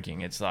stop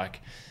drinking, it's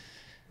like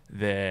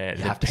the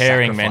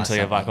pairing mentally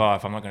something. Of like, oh,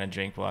 if I'm not going to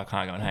drink, well, I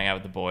can't go and hang out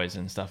with the boys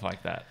and stuff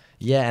like that.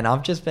 Yeah, and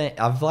I've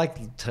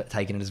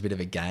taken it as a bit of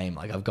a game.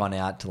 Like I've gone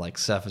out to like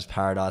Surfers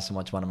Paradise and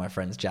watched one of my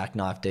friends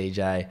Jackknife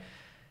DJ,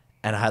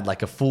 and I had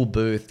like a full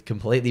booth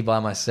completely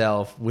by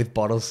myself with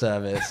bottle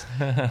service,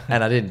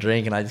 and I didn't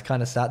drink, and I just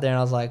kind of sat there and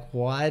I was like,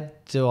 why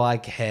do I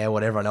care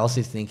what everyone else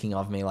is thinking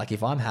of me? Like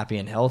if I'm happy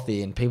and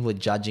healthy and people are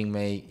judging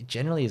me, it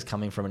generally is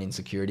coming from an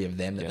insecurity of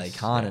them that they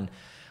can't. And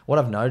what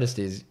I've noticed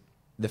is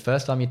the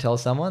first time you tell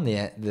someone,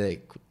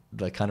 the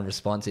the kind of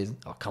response is,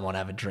 oh, come on,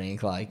 have a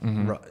drink, like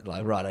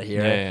right, I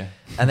hear Yeah, it. yeah.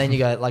 And then you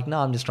go like, no,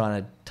 I'm just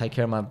trying to take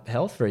care of my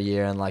health for a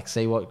year and like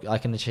see what I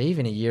can achieve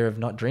in a year of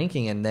not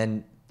drinking. And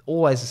then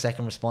always the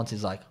second response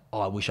is like, oh,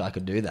 I wish I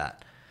could do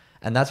that.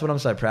 And that's what I'm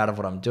so proud of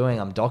what I'm doing.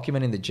 I'm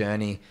documenting the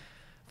journey,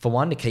 for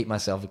one, to keep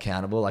myself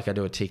accountable. Like I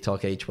do a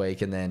TikTok each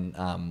week and then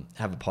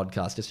have a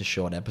podcast, just a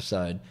short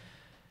episode.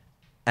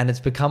 And it's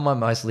become my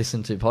most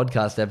listened to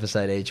podcast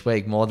episode each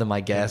week, more than my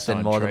guests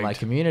and more than my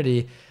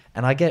community.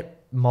 And I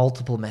get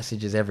multiple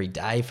messages every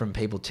day from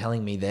people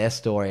telling me their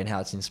story and how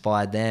it's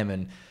inspired them.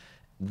 And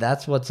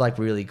that's what's like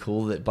really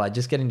cool, that by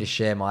just getting to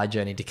share my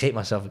journey to keep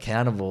myself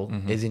accountable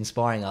is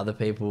inspiring other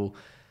people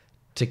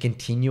to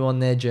continue on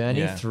their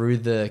journey through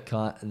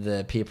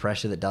the peer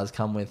pressure that does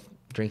come with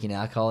drinking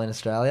alcohol in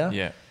Australia.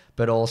 Yeah.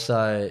 But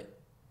also,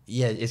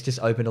 it's just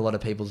opened a lot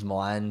of people's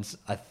minds,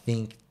 I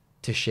think,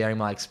 to sharing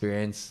my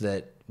experience,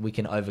 that we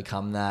can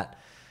overcome that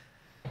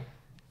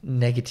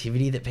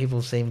negativity that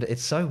people seem to...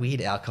 It's so weird,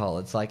 alcohol.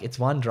 It's like, it's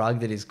one drug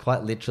that is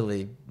quite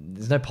literally...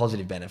 There's no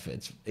positive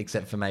benefits,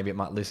 except for maybe it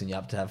might loosen you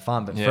up to have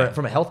fun. But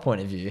from a health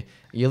point of view,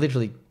 you're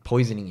literally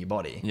poisoning your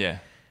body. Yeah.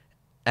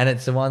 And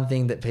it's the one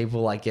thing that people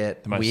like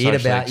get The most weird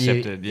socially about you.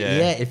 accepted,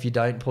 yeah. If you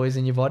don't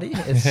poison your body,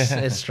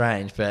 it's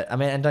strange. But I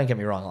mean, and don't get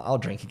me wrong, I'll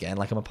drink again.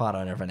 Like I'm a part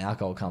owner of an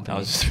alcohol company. I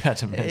was just about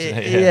to mention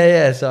it.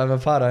 Yeah. So I'm a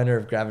part owner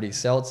of Gravity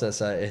Seltzer.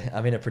 So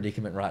I'm in a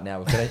predicament right now.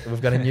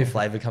 We've got a new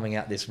flavor coming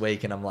out this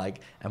week, and I'm like,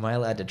 am I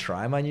allowed to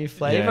try my new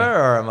flavor,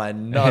 or am I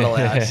not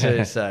allowed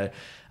to? So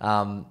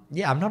I'm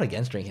not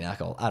against drinking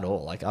alcohol at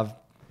all. Like I've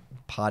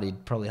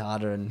partied probably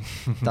harder and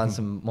done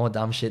some more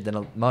dumb shit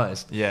than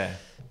most. Yeah.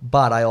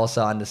 But I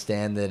also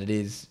understand that it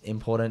is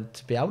important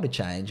to be able to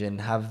change and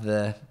have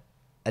the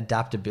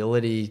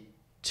adaptability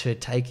to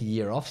take a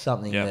year off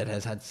something that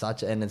has had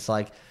such... And it's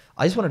like,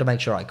 I just wanted to make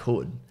sure I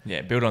could.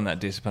 Yeah, build on that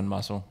discipline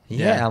muscle.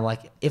 Yeah, I'm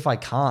like, if I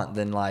can't,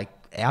 then like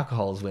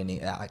alcohol's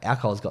winning.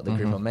 Alcohol's got the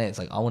grip on me. It's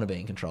like, I want to be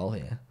in control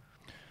here.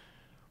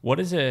 What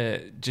is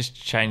just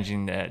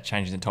changing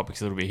the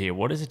topics a little bit here,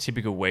 what does a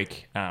typical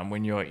week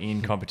when you're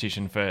in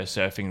competition for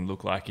surfing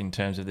look like in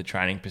terms of the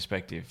training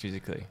perspective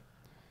physically?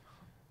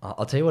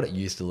 I'll tell you what it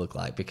used to look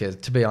like, because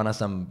to be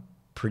honest, I'm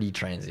pretty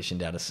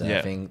transitioned out of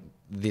surfing.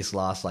 This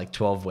last like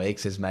 12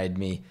 weeks has made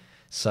me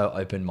so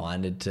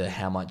open-minded to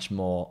how much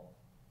more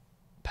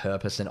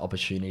purpose and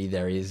opportunity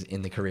there is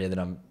in the career that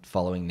I'm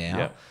following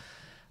now.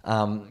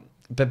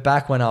 But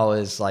back when I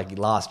was like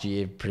last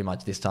year, pretty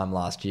much this time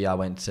last year, I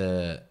went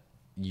to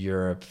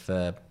Europe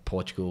for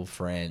Portugal,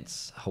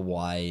 France,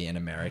 Hawaii and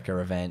America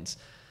events.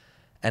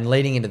 And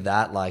leading into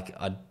that, like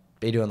I'd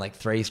be doing like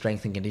 3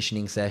 strength and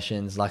conditioning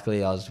sessions.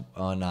 Luckily, I was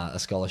on a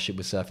scholarship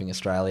with Surfing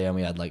Australia, and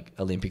we had like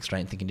Olympic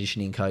strength and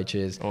conditioning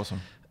coaches.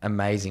 Awesome.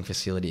 Amazing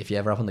facility. If you're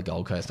ever up on the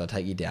Gold Coast, I'll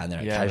take you down there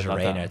at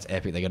Casuarina. It's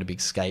epic. They got a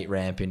big skate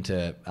ramp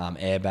into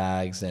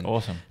airbags and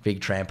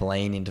big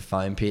trampoline into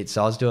foam pits.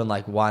 So I was doing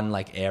like 1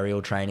 like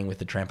aerial training with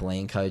the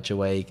trampoline coach a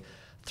week,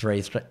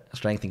 3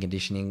 strength and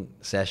conditioning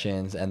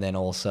sessions, and then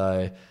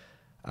also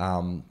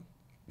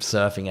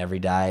surfing every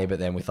day, but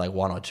then with like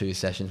 1 or 2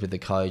 sessions with the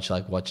coach,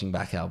 like watching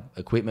back how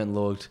equipment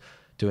looked,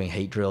 doing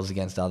heat drills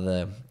against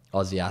other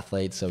Aussie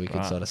athletes so we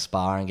could sort of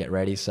spar and get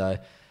ready. So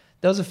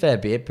there was a fair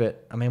bit,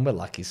 but I mean, we're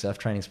lucky. Surf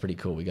training's pretty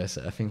cool. We go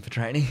surfing for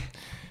training.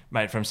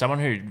 Mate, from someone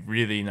who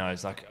really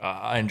knows, like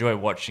I enjoy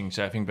watching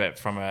surfing, but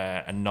from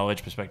a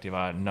knowledge perspective,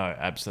 I know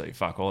absolutely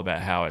fuck all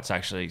about how it's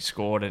actually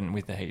scored and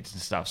with the heats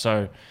and stuff.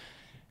 So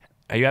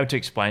are you able to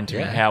explain to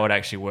me how it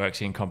actually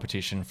works in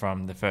competition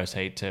from the first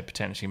heat to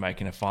potentially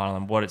making a final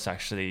and what it's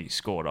actually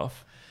scored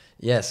off?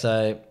 Yeah,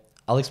 so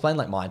I'll explain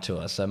like my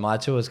tour. So my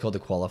tour is called the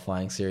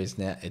qualifying series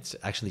now. It's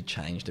actually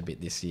changed a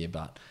bit this year,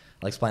 but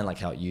I'll explain like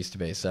how it used to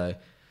be. So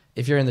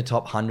if you're in the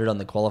top 100 on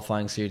the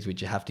qualifying series,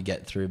 which you have to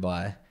get through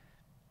by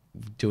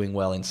doing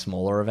well in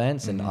smaller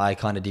events, and I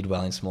kind of did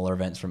well in smaller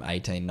events from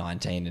 18,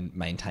 19 and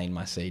maintained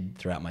my seed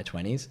throughout my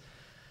 20s.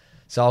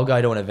 So I'll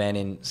go to an event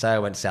in, say I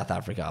went to South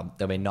Africa.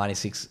 There'll be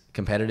 96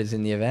 competitors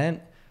in the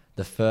event.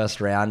 The first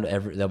round,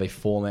 there'll be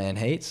 4-man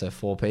heats, so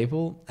 4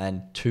 people,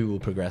 and 2 will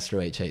progress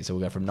through each heat. So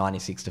we'll go from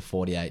 96 to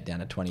 48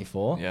 down to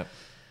 24. Yep.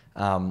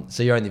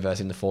 So you're only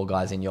versing the 4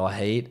 guys in your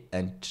heat,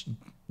 and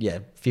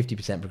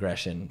 50%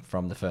 progression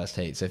from the first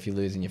heat. So if you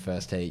lose in your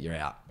first heat, you're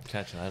out.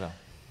 Catch you later.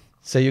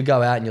 So you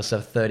go out and you'll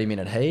surf a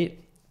 30-minute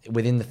heat.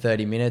 Within the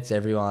 30 minutes,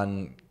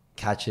 everyone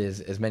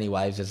catches as many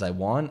waves as they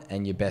want,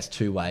 and your best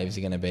 2 waves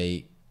are going to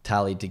be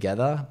tallied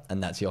together,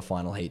 and that's your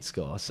final heat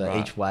score. So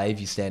each wave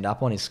you stand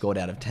up on is scored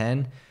out of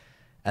 10.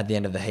 At the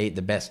end of the heat,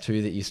 the best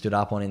 2 that you stood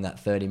up on in that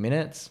 30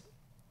 minutes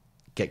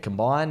get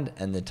combined,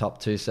 and the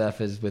top 2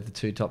 surfers with the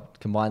 2 top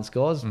combined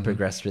scores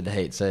progress through the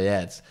heat. So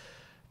it's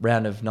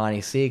round of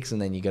 96, and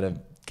then you got to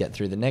get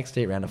through the next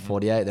heat, round of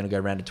 48, then it'll go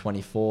round to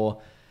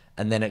 24,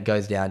 and then it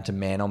goes down to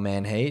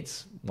man-on-man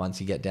heats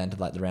once you get down to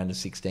like the round of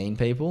 16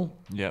 people.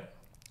 Yep.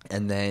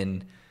 And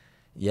then,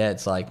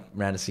 it's like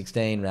round of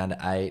 16, round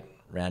of 8,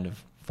 round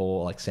of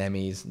 4, like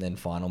semis, and then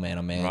final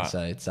man-on-man. Right.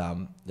 So it's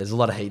there's a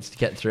lot of heats to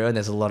get through, and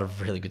there's a lot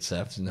of really good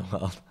surfers in the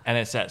world. And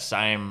it's that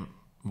same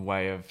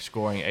way of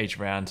scoring each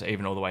round,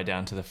 even all the way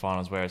down to the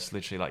finals, where it's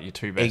literally like your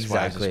two best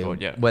waves are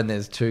scored. Yeah. When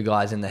there's two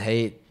guys in the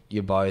heat,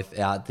 you're both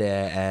out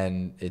there,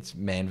 and it's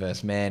man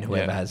versus man.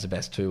 Whoever has the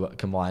best two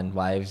combined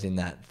waves in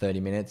that 30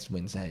 minutes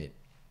wins the heat.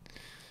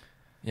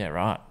 Yeah,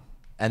 right.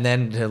 And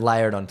then to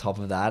layer it on top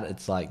of that,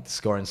 it's like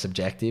scoring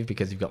subjective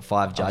because you've got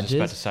 5 judges. I was just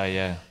about to say,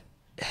 yeah.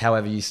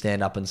 However you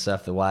stand up and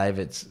surf the wave,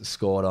 it's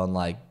scored on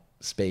like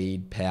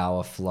speed,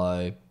 power,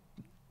 flow,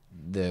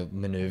 the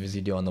maneuvers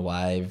you do on the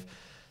wave,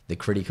 the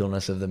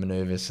criticalness of the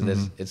maneuvers. So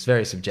it's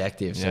very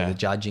subjective. So the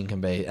judging can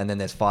be, and then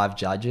there's 5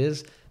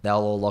 judges. They'll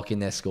all lock in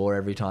their score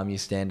every time you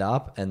stand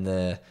up, and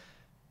the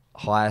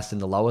highest and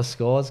the lowest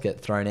scores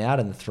get thrown out,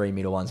 and the 3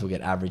 middle ones will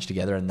get averaged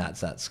together, and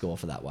that's that score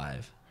for that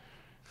wave.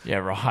 Yeah,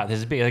 right.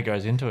 There's a bit that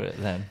goes into it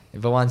then.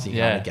 But once you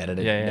kind of get it,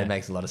 it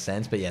makes a lot of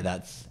sense. But yeah,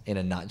 that's in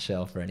a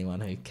nutshell for anyone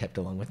who kept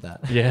along with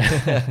that.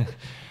 Yeah.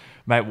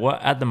 Mate,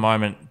 what at the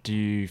moment do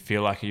you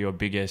feel like are your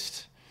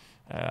biggest,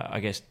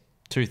 I guess,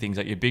 2 things,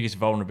 like your biggest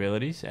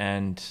vulnerabilities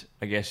and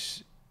I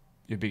guess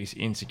your biggest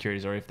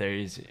insecurities, or if there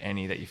is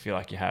any that you feel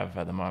like you have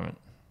at the moment?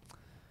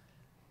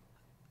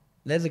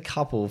 There's a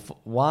couple.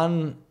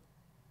 One,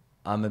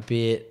 I'm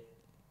very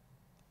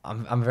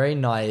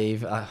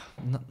naive.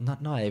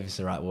 Not naive is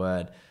the right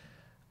word.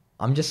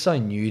 I'm just so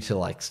new to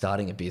like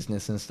starting a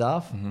business and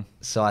stuff.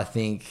 So I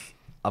think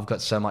I've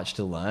got so much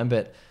to learn,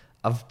 but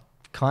I've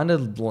kind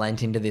of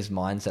lent into this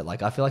mindset.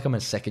 Like I feel like I'm a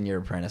 2nd-year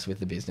apprentice with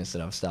the business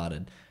that I've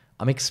started.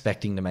 I'm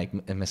expecting to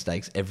make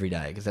mistakes every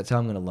day because that's how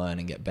I'm going to learn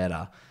and get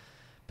better.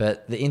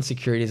 But the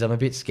insecurities, I'm a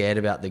bit scared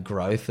about the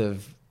growth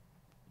of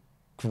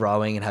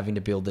growing and having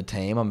to build the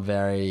team.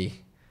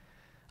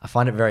 I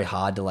find it very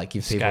hard to like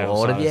give people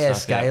orders. Yeah,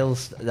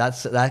 scales.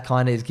 That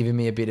kind of is giving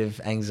me a bit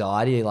of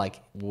anxiety.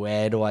 Like,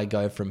 where do I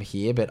go from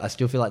here? But I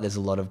still feel like there's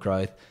a lot of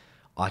growth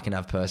I can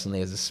have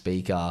personally as a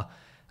speaker,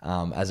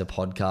 as a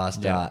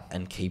podcaster,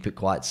 and keep it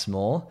quite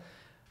small.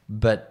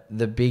 But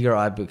the bigger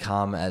I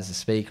become as a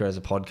speaker, as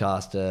a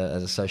podcaster,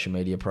 as a social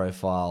media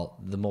profile,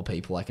 the more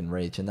people I can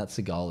reach. And that's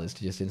the goal, is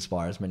to just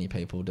inspire as many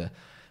people to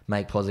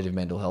make positive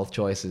mental health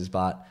choices.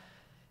 But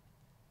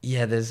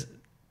yeah,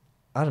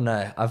 I don't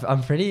know.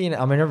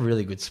 I'm in a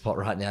really good spot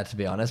right now, to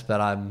be honest, but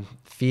I'm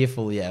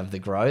fearful, of the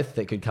growth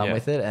that could come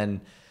with it.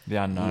 And the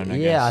unknown, I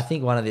guess. I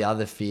think one of the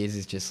other fears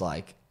is just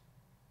like,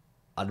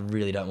 I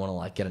really don't want to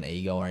like get an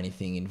ego or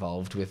anything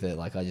involved with it.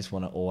 Like I just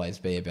want to always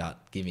be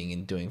about giving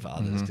and doing for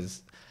others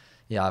because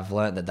I've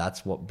learned that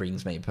that's what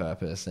brings me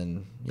purpose.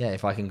 And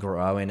if I can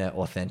grow in an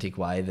authentic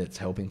way that's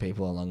helping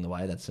people along the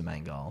way, that's the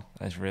main goal.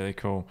 That's really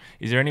cool.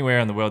 Is there anywhere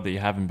in the world that you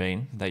haven't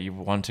been that you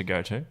want to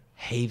go to?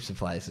 Heaps of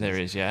places. There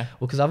is, yeah.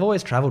 Well, because I've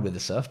always travelled with a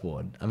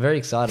surfboard. I'm very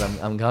excited.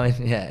 I'm going,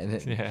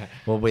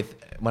 Well,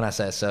 when I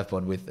say a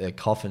surfboard, with a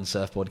coffin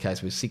surfboard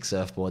case with 6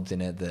 surfboards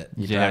in it that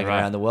you drag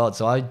around the world.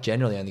 So I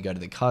generally only go to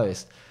the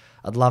coast.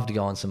 I'd love to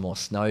go on some more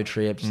snow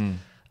trips.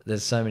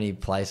 There's so many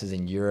places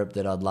in Europe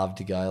that I'd love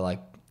to go. Like,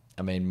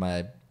 I mean,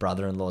 my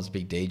brother-in-law's a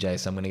big DJ,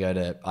 so I'm going to go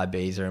to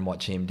Ibiza and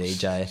watch him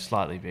DJ.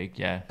 Slightly big,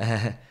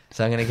 yeah.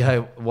 So I'm going to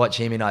go watch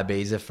him in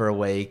Ibiza for a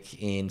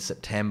week in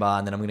September,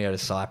 and then I'm going to go to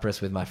Cyprus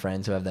with my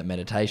friends who have that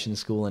meditation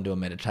school and do a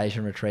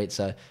meditation retreat.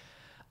 So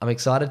I'm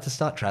excited to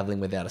start traveling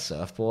without a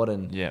surfboard,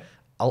 and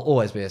I'll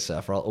always be a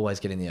surfer. I'll always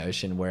get in the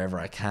ocean wherever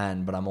I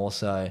can, but I'm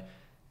also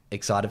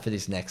excited for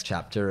this next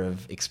chapter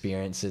of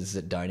experiences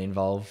that don't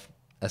involve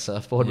a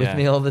surfboard with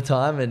me all the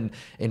time and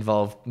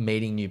involve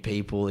meeting new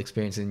people,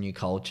 experiencing new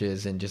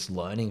cultures, and just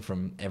learning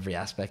from every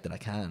aspect that I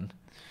can.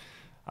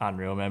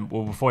 Unreal, man.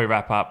 Well, before we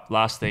wrap up,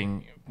 last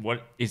thing,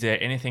 what is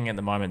there anything at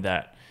the moment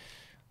that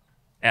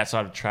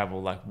outside of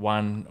travel, like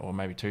 1 or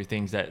maybe 2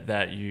 things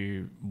that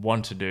you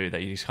want to do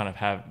that you just kind of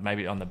have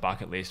maybe on the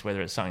bucket list,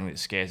 whether it's something that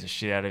scares the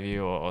shit out of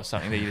you or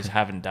something that you just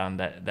haven't done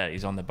that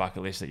is on the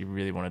bucket list that you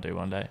really want to do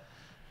one day?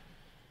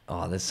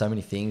 Oh, there's so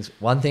many things.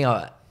 One thing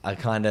I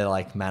kind of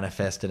like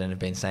manifested and have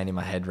been saying in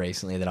my head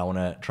recently that I want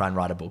to try and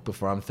write a book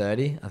before I'm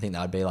 30. I think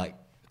that would be like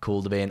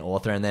cool to be an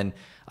author. And then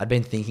I'd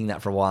been thinking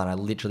that for a while, and I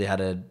literally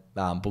had a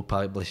book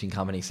publishing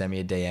company send me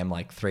a DM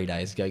like 3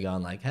 days ago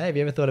going like, hey, have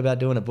you ever thought about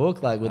doing a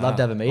book? Like, we'd love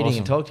to have a meeting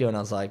and talk to you. And I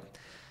was like,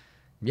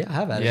 yeah, I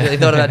have actually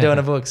thought about doing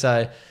a book.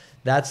 So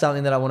that's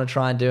something that I want to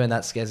try and do. And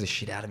that scares the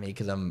shit out of me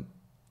because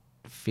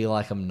feel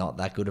like I'm not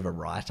that good of a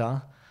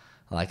writer.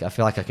 Like, I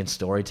feel like I can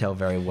storytell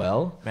very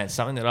well. Man,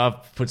 something that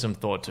I've put some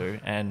thought to,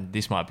 and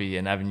this might be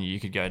an avenue you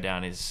could go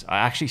down, is I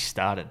actually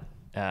started,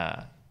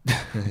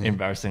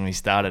 embarrassingly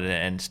started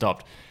it and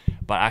stopped,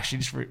 but I actually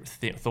just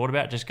thought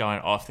about just going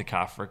off the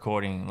cuff,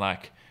 recording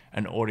like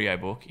an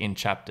audiobook in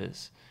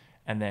chapters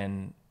and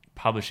then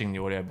publishing the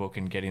audiobook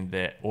and getting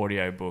the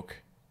audiobook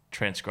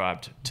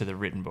transcribed to the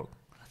written book.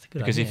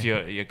 Because idea.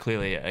 If you're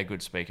clearly a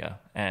good speaker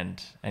and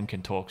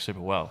can talk super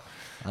well.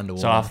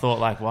 Underwater. So I thought,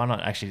 like, why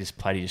not actually just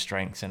play to your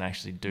strengths and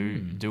actually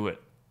do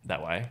it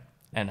that way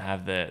and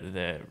have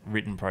the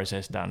written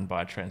process done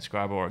by a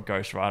transcriber or a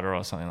ghostwriter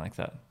or something like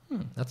that.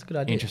 That's a good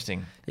idea.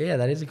 Interesting. Yeah,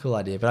 that is a cool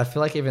idea. But I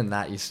feel like even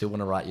that, you still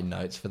want to write your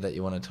notes for that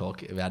you want to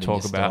talk about in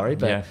your story.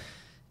 But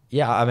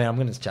Yeah, I mean, I'm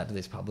going to chat to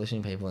these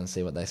publishing people and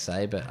see what they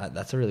say, but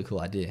that's a really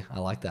cool idea. I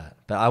like that.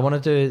 But I want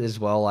to do it as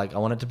well. Like, I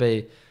want it to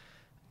be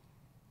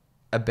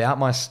about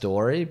my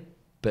story,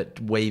 but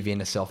weave in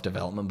a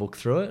self-development book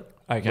through it.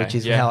 Okay. Which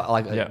is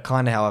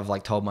kind of how I've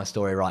like told my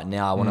story right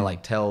now. I want to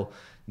like tell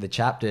the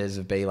chapters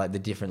of be like the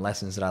different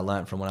lessons that I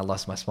learned from when I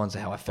lost my sponsor,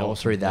 how I felt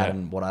through that,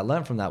 and what I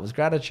learned from that was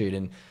gratitude,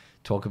 and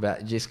talk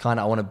about just kind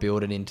of, I want to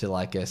build it into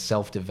like a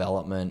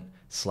self-development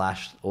 /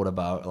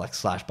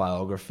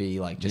 biography,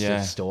 like just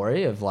a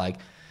story of like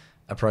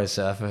a pro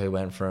surfer who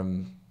went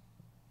from,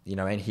 you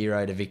know,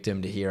 hero to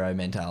victim to hero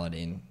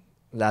mentality. And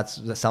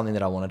that's something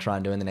that I want to try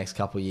and do in the next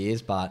couple of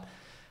years. But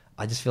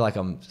I just feel like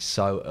I'm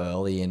so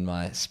early in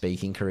my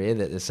speaking career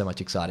that there's so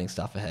much exciting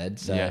stuff ahead.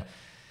 So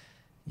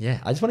yeah,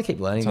 I just want to keep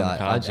learning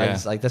that. I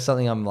just, like, that's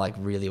something I'm like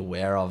really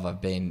aware of.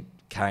 I've been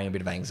carrying a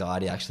bit of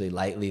anxiety actually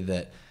lately,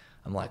 that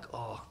I'm like,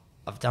 oh,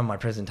 I've done my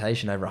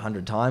presentation over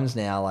 100 times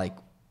now. Like,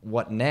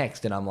 what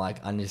next? And I'm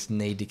like, I just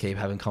need to keep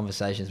having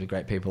conversations with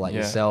great people like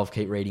yourself,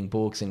 keep reading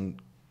books,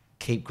 and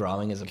keep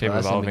growing as a person,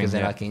 evolving, because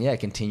then I can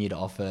continue to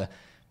offer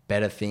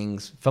better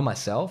things for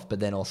myself, but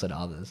then also to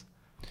others.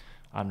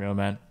 Unreal,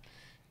 man.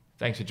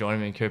 Thanks for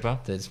joining me, Cooper.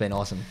 It's been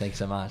awesome. Thanks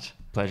so much.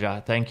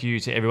 Pleasure. Thank you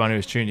to everyone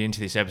who's tuned into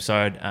this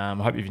episode. I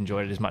hope you've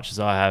enjoyed it as much as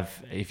I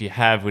have. If you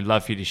have, we'd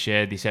love for you to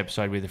share this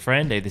episode with a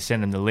friend. Either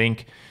send them the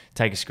link,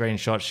 take a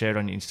screenshot, share it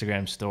on your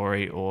Instagram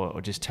story, or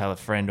just tell a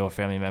friend or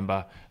family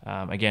member.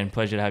 Again,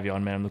 pleasure to have you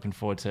on, man. I'm looking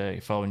forward to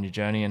following your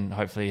journey, and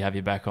hopefully have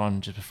you back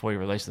on just before you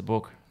release the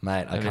book.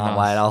 Mate, I can't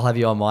wait. I'll have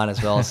you on mine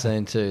as well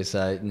soon too.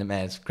 So,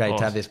 man, it's great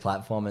to have this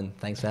platform, and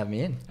thanks for having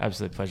me in.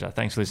 Absolute pleasure.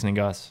 Thanks for listening,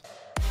 guys.